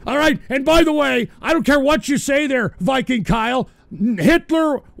 All right? And by the way, I don't care what you say there, Viking Kyle.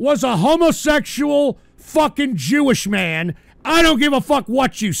 Hitler was a homosexual fucking Jewish man. I don't give a fuck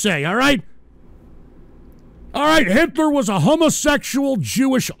what you say, all right? All right, Hitler was a homosexual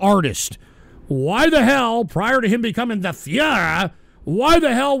Jewish artist. Why the hell, prior to him becoming the Führer, why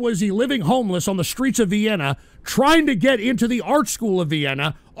the hell was he living homeless on the streets of Vienna, trying to get into the art school of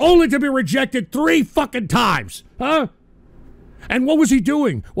Vienna, only to be rejected 3 fucking times? Huh? And what was he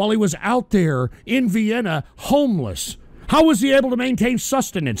doing while he was out there in Vienna, homeless? How was he able to maintain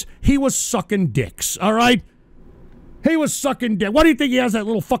sustenance? He was sucking dicks, all right? He was sucking dick. Why do you think he has that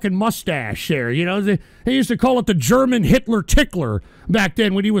little fucking mustache there? You know, he used to call it the German Hitler tickler back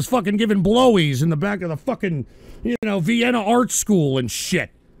then when he was fucking giving blowies in the back of the fucking, you know, Vienna art school and shit.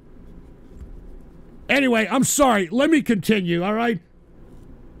 Anyway, I'm sorry. Let me continue, all right?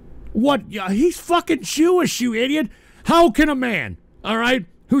 What? He's fucking Jewish, you idiot. How can a man, all right,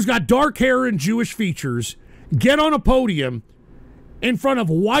 who's got dark hair and Jewish features get on a podium in front of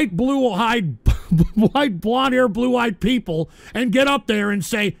white, blonde hair, blue-eyed people and get up there and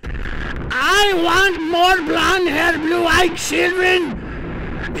say, I want more blonde hair, blue-eyed children.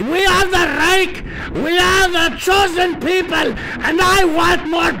 We are the Reich. We are the chosen people. And I want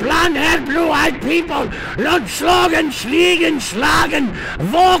more blonde hair, blue-eyed people. Not Schlagen, Schliegen, Schlagen,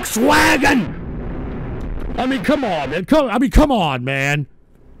 Volkswagen. I mean, come on, man. Come on, man.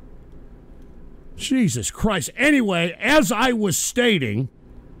 Jesus Christ. Anyway, as I was stating,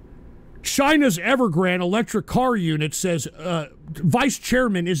 China's Evergrande electric car unit says vice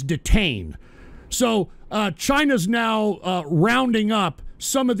chairman is detained. So China's now rounding up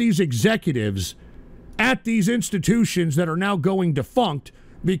some of these executives at these institutions that are now going defunct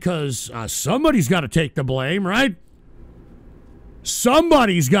because somebody's got to take the blame, right?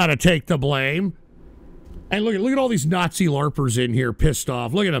 Somebody's got to take the blame. And look at all these Nazi LARPers in here pissed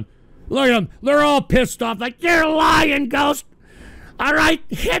off. Look at them. Look at them. They're all pissed off like, you're lying, Ghost. All right,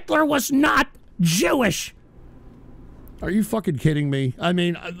 Hitler was not Jewish. Are you fucking kidding me? I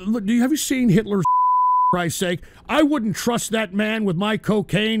mean, have you seen Hitler's, for Christ's sake? I wouldn't trust that man with my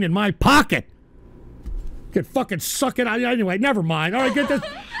cocaine in my pocket. Could fucking suck it out. Anyway, never mind. All right, get this.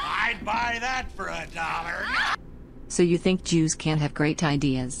 I'd buy that for $1. So you think Jews can't have great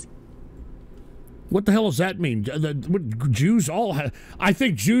ideas? What the hell does that mean? Jews all have... I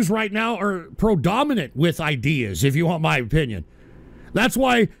think Jews right now are predominant with ideas, if you want my opinion. That's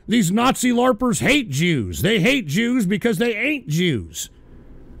why these Nazi LARPers hate Jews. They hate Jews because they ain't Jews.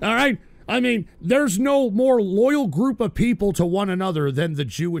 All right? I mean, there's no more loyal group of people to one another than the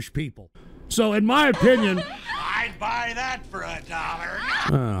Jewish people. So, in my opinion... I'd buy that for $1.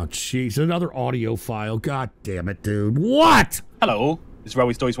 Oh, jeez. Another audio file. God damn it, dude. What? Hello, it's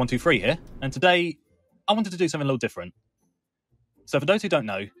Railway Stories 123 here, and today I wanted to do something a little different. So for those who don't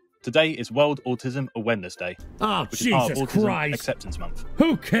know, today is World Autism Awareness Day, which is part of Autism Acceptance Month.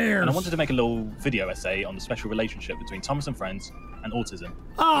 Who cares? And I wanted to make a little video essay on the special relationship between Thomas and friends and autism.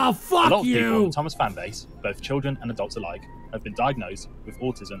 Oh, fuck you! A lot of people in the Thomas fan base, both children and adults alike, have been diagnosed with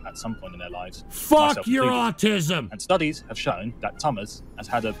autism at some point in their lives. Fuck your autism! And studies have shown that Thomas has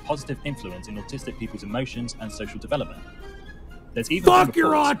had a positive influence in autistic people's emotions and social development. There's even fuck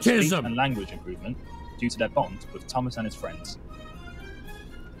your autism! Speech and language improvement due to their bond with Thomas and his friends.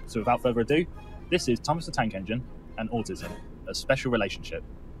 So without further ado, this is Thomas the Tank Engine and autism, a special relationship.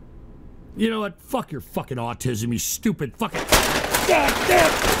 You know what? Fuck your fucking autism, you stupid fucking... God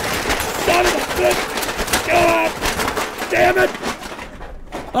damn! Son of a bitch! God damn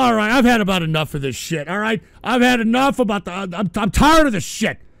it! All right, I've had about enough of this shit, all right? I've had enough about the... I'm tired of this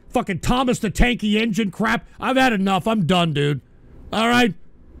shit. Fucking Thomas the Tanky Engine crap. I've had enough. I'm done, dude. All right?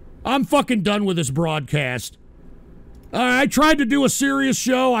 I'm fucking done with this broadcast. I tried to do a serious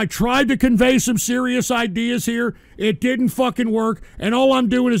show. I tried to convey some serious ideas here. It didn't fucking work. And all I'm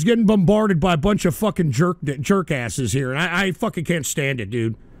doing is getting bombarded by a bunch of fucking jerk asses here. And I fucking can't stand it,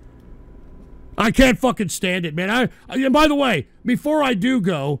 dude. I can't fucking stand it, man. And by the way, before I do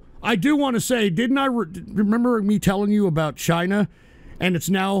go, I do want to say, didn't I remember me telling you about China? And it's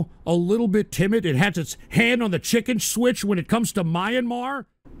now a little bit timid. It has its hand on the chicken switch when it comes to Myanmar.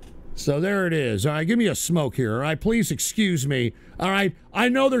 So there it is. All right, give me a smoke here. All right, please excuse me. All right, I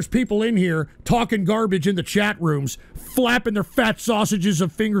know there's people in here talking garbage in the chat rooms, flapping their fat sausages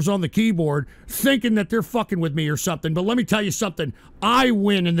of fingers on the keyboard, thinking that they're fucking with me or something. But let me tell you something. I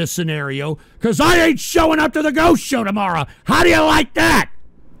win in this scenario because I ain't showing up to the ghost show tomorrow. How do you like that?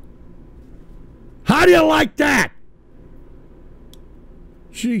 How do you like that?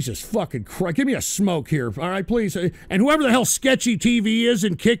 Jesus fucking Christ. Give me a smoke here, all right, please. And whoever the hell Sketchy TV is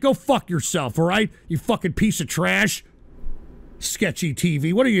and Kick, go fuck yourself, all right? You fucking piece of trash. Sketchy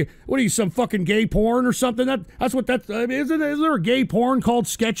TV. What are you, some fucking gay porn or something? That's what that, I mean, is there a gay porn called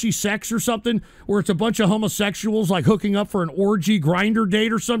Sketchy Sex or something where it's a bunch of homosexuals like hooking up for an orgy grinder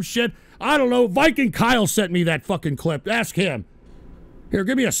date or some shit? I don't know. Viking Kyle sent me that fucking clip. Ask him. Here,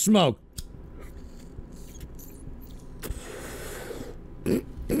 give me a smoke.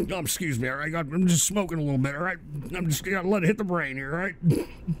 Oh, excuse me, all right? I'm just smoking a little bit, all right? I'm just gonna let it hit the brain here, all right?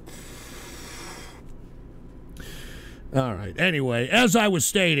 All right, anyway, as I was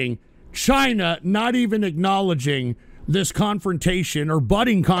stating, China not even acknowledging this confrontation or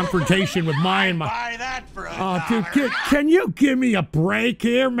budding confrontation with Myanmar. Buy that for a Oh, dude, can you give me a break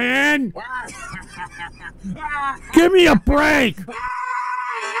here, man? Give me a break!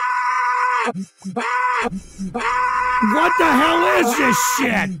 What the hell is this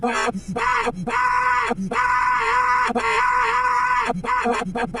shit?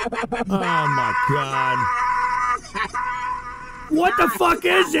 Oh my God. What the fuck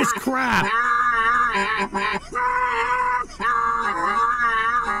is this crap?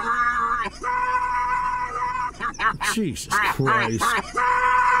 Jesus Christ.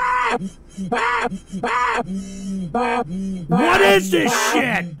 What is this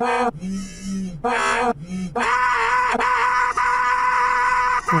shit?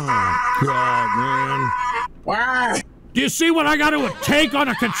 Oh, God, man. Do you see what I got to take on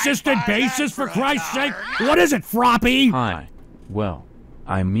a consistent basis, for Christ's sake? What is it, Froppy? Hi. Well,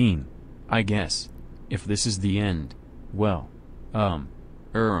 I mean, I guess, if this is the end, well,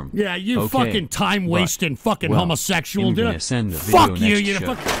 yeah, you okay, fucking time-wasting fucking homosexual, dude. Fuck you, you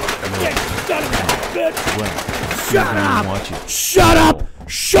fucking... Shut up! Shut up!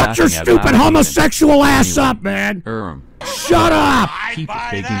 Shut your stupid homosexual ass up, man! Shut up! Keep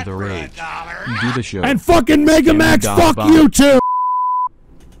faking the rage. Do the show. And fucking Megamax, fuck you too!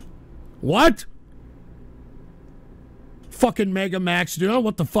 What? Fucking Megamax, dude. I don't know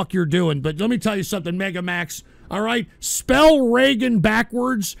what the fuck you're doing, but let me tell you something, Megamax. All right? Spell Reagan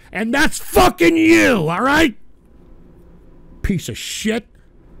backwards, and that's fucking you, all right? Piece of shit.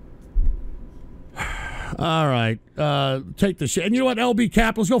 All right. Take the shit. And you know what, LB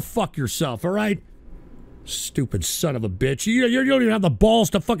Capitalist? Go fuck yourself, all right? Stupid son of a bitch. You don't even have the balls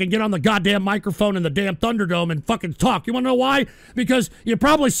to fucking get on the goddamn microphone in the damn Thunderdome and fucking talk. You want to know why? Because you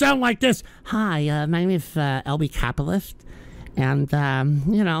probably sound like this. Hi, my name is LB Capitalist. And,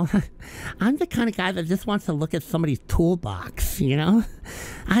 you know, I'm the kind of guy that just wants to look at somebody's toolbox, you know?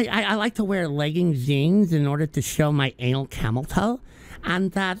 I like to wear legging jeans in order to show my anal camel toe.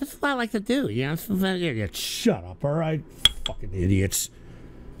 And this is what I like to do, you know? Shut up, all right? Fucking idiots.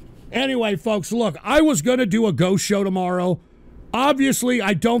 Anyway, folks, look, I was going to do a ghost show tomorrow. Obviously,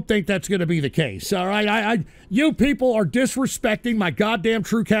 I don't think that's going to be the case, all right? You people are disrespecting my goddamn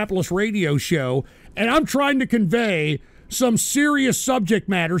True Capitalist radio show, and I'm trying to convey some serious subject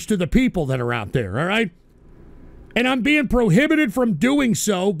matters to the people that are out there, all right? And I'm being prohibited from doing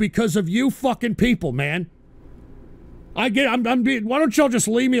so because of you fucking people, man. Why don't y'all just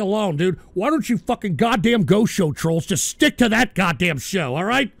leave me alone, dude? Why don't you fucking goddamn ghost show trolls just stick to that goddamn show, all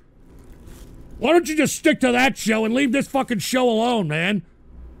right? Why don't you just stick to that show and leave this fucking show alone, man?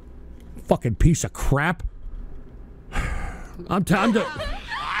 Fucking piece of crap. I'm to...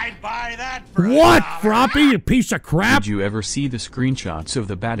 I'd buy that for what, Froppy, you piece of crap? Did you ever see the screenshots of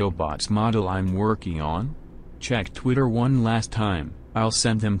the BattleBots model I'm working on? Check Twitter one last time. I'll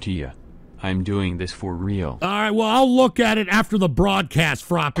send them to you. I'm doing this for real. All right, well, I'll look at it after the broadcast,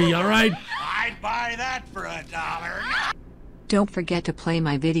 Froppy, all right? I'd buy that for $1. Don't forget to play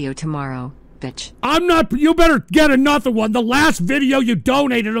my video tomorrow, bitch. I'm not... You better get another one. The last video you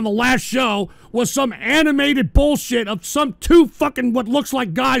donated on the last show was some animated bullshit of some two fucking what looks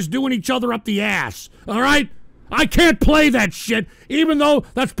like guys doing each other up the ass, all right? I can't play that shit, even though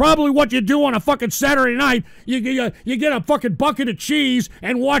that's probably what you do on a fucking Saturday night. You get a fucking bucket of cheese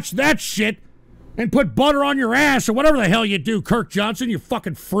and watch that shit and put butter on your ass or whatever the hell you do, Kirk Johnson, you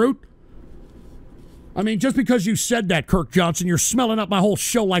fucking fruit. I mean, just because you said that, Kirk Johnson, you're smelling up my whole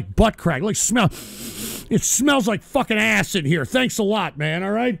show like butt crack. Like, it smells like fucking ass in here. Thanks a lot, man,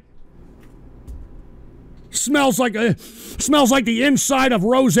 all right? Smells like the inside of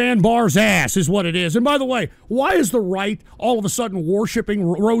Roseanne Barr's ass is what it is. And by the way, why is the right all of a sudden worshiping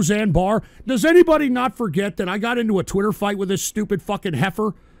Roseanne Barr? Does anybody not forget that I got into a Twitter fight with this stupid fucking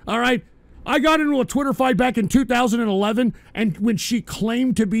heifer? All right? I got into a Twitter fight back in 2011, and when she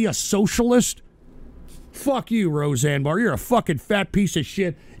claimed to be a socialist. Fuck you, Roseanne Barr. You're a fucking fat piece of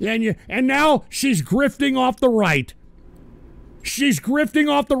shit. And now she's grifting off the right. She's grifting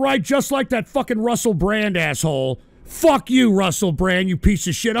off the right just like that fucking Russell Brand asshole. Fuck you, Russell Brand, you piece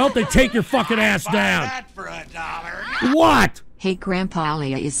of shit. I hope they take your fucking ass down. That for $1. What? Hey, Grandpa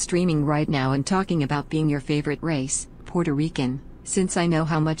Alia is streaming right now and talking about being your favorite race, Puerto Rican. Since I know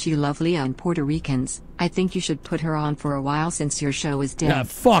how much you love Leah and Puerto Ricans, I think you should put her on for a while since your show is dead. Yeah,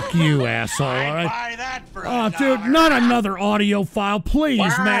 fuck you, asshole, all right? Buy that for $1. Dude, not another audio file, please,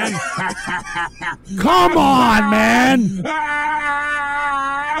 man. Come on, man.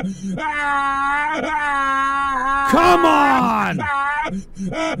 Come on.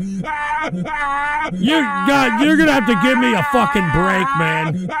 You're gonna have to give me a fucking break,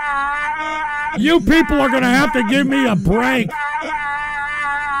 man. You people are gonna have to give me a break.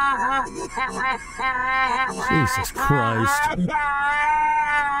 Jesus Christ.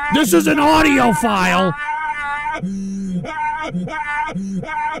 This is an audio file.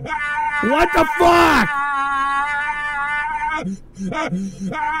 What the fuck?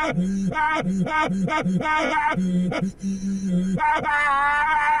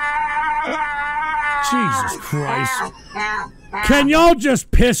 Jesus Christ. Can y'all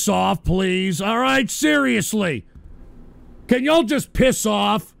just piss off, please? All right, seriously. Can y'all just piss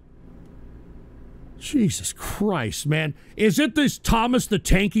off? Jesus Christ, man. Is it this Thomas the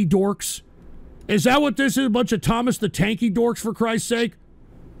Tanky Dorks? Is that what this is? A bunch of Thomas the Tanky Dorks, for Christ's sake?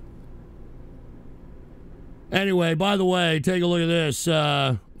 Anyway, by the way, take a look at this.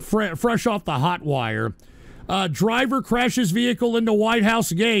 Fresh off the hot wire. Driver crashes vehicle into White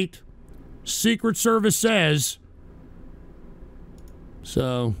House gate. Secret Service says.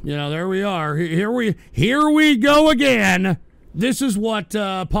 So, you know, there we are. Here we go again. This is what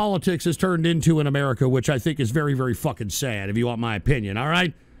politics has turned into in America, which I think is very, very fucking sad, if you want my opinion, all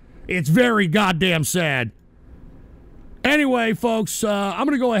right? It's very goddamn sad. Anyway, folks, I'm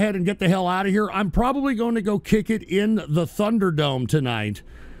going to go ahead and get the hell out of here. I'm probably going to go kick it in the Thunderdome tonight.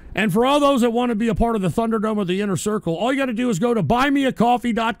 And for all those that want to be a part of the Thunderdome or the Inner Circle, all you got to do is go to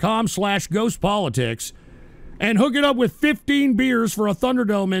buymeacoffee.com/ghostpolitics and hook it up with 15 beers for a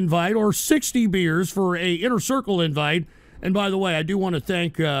Thunderdome invite or 60 beers for a Inner Circle invite. And by the way, I do want to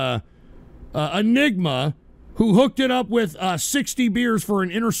thank Enigma, who hooked it up with 60 beers for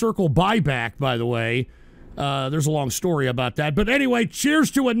an Inner Circle buyback, by the way. There's a long story about that. But anyway, cheers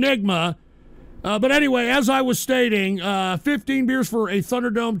to Enigma. But anyway, as I was stating, 15 beers for a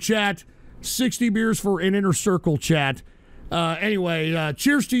Thunderdome chat, 60 beers for an Inner Circle chat. Anyway,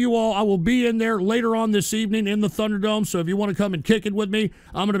 cheers to you all. I will be in there later on this evening in the Thunderdome. So if you want to come and kick it with me,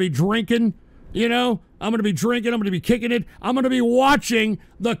 I'm going to be drinking. You know, I'm going to be drinking. I'm going to be kicking it. I'm going to be watching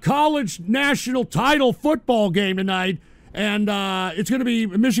the college national title football game tonight. And it's going to be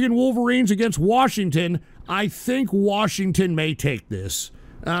Michigan Wolverines against Washington. I think Washington may take this.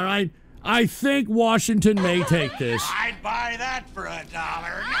 All right? I think Washington may take this. I'd buy that for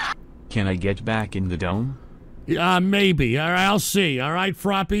 $1. Can I get back in the dome? Maybe. All right, I'll see. All right,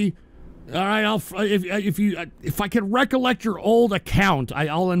 Froppy. All right, if I can recollect your old account,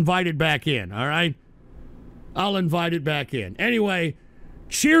 I'll invite it back in. All right, I'll invite it back in. Anyway,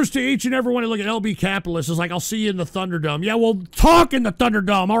 cheers to each and every one. Look at LB Capitalist. It's like, I'll see you in the Thunderdome. Yeah, we'll talk in the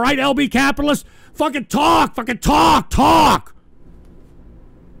Thunderdome. All right, LB Capitalist. Fucking talk. Fucking talk.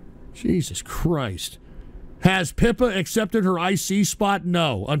 Jesus Christ. Has Pippa accepted her IC spot?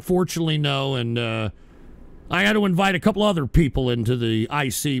 No, unfortunately, no. And I had to invite a couple other people into the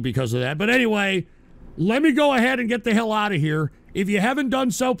IC because of that. But anyway, let me go ahead and get the hell out of here. If you haven't done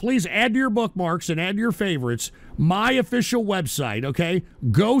so, please add to your bookmarks and add to your favorites my official website, okay?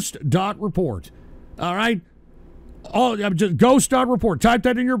 Ghost.report. All right? Oh, just Ghost.report. Type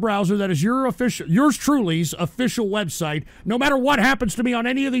that in your browser. That is yours truly's official website. No matter what happens to me on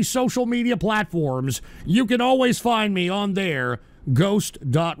any of these social media platforms, you can always find me on there,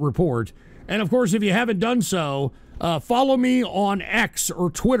 Ghost.report. And, of course, if you haven't done so, follow me on X or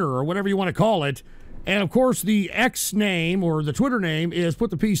Twitter or whatever you want to call it. And, of course, the X name or the Twitter name is, put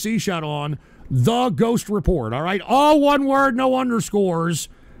the PC shot on, The Ghost Report. All right? All one word, no underscores.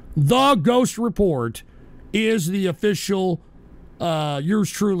 The Ghost Report is the official yours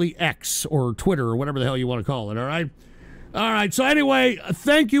truly X or Twitter or whatever the hell you want to call it, all right? All right, so anyway,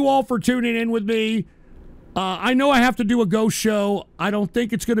 thank you all for tuning in with me. I know I have to do a ghost show. I don't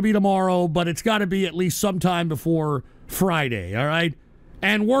think it's going to be tomorrow, but it's got to be at least sometime before Friday, all right?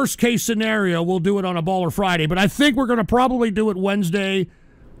 And worst case scenario, we'll do it on a Baller Friday, but I think we're going to probably do it Wednesday.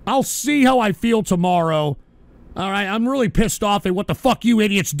 I'll see how I feel tomorrow. All right, I'm really pissed off at what the fuck you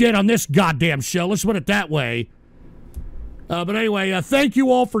idiots did on this goddamn show. Let's put it that way. But anyway, thank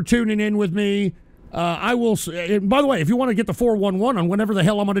you all for tuning in with me. I will. And by the way, if you want to get the 411 on whenever the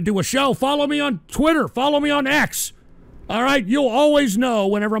hell I'm going to do a show, follow me on Twitter. Follow me on X. All right, you'll always know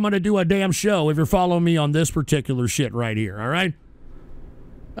whenever I'm going to do a damn show if you're following me on this particular shit right here. All right.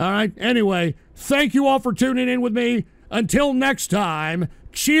 All right. Anyway, thank you all for tuning in with me. Until next time,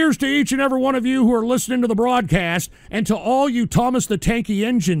 cheers to each and every one of you who are listening to the broadcast, and to all you Thomas the Tanky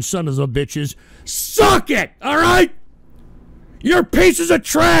Engine sons of bitches, suck it, all right? You're pieces of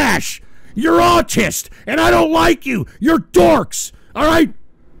trash. You're autist, and I don't like you. You're dorks, all right?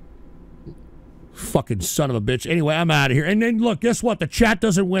 Fucking son of a bitch. Anyway, I'm out of here. And then, look, guess what? The chat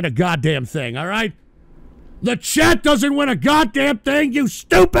doesn't win a goddamn thing, all right? The chat doesn't win a goddamn thing, you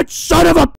stupid son of a...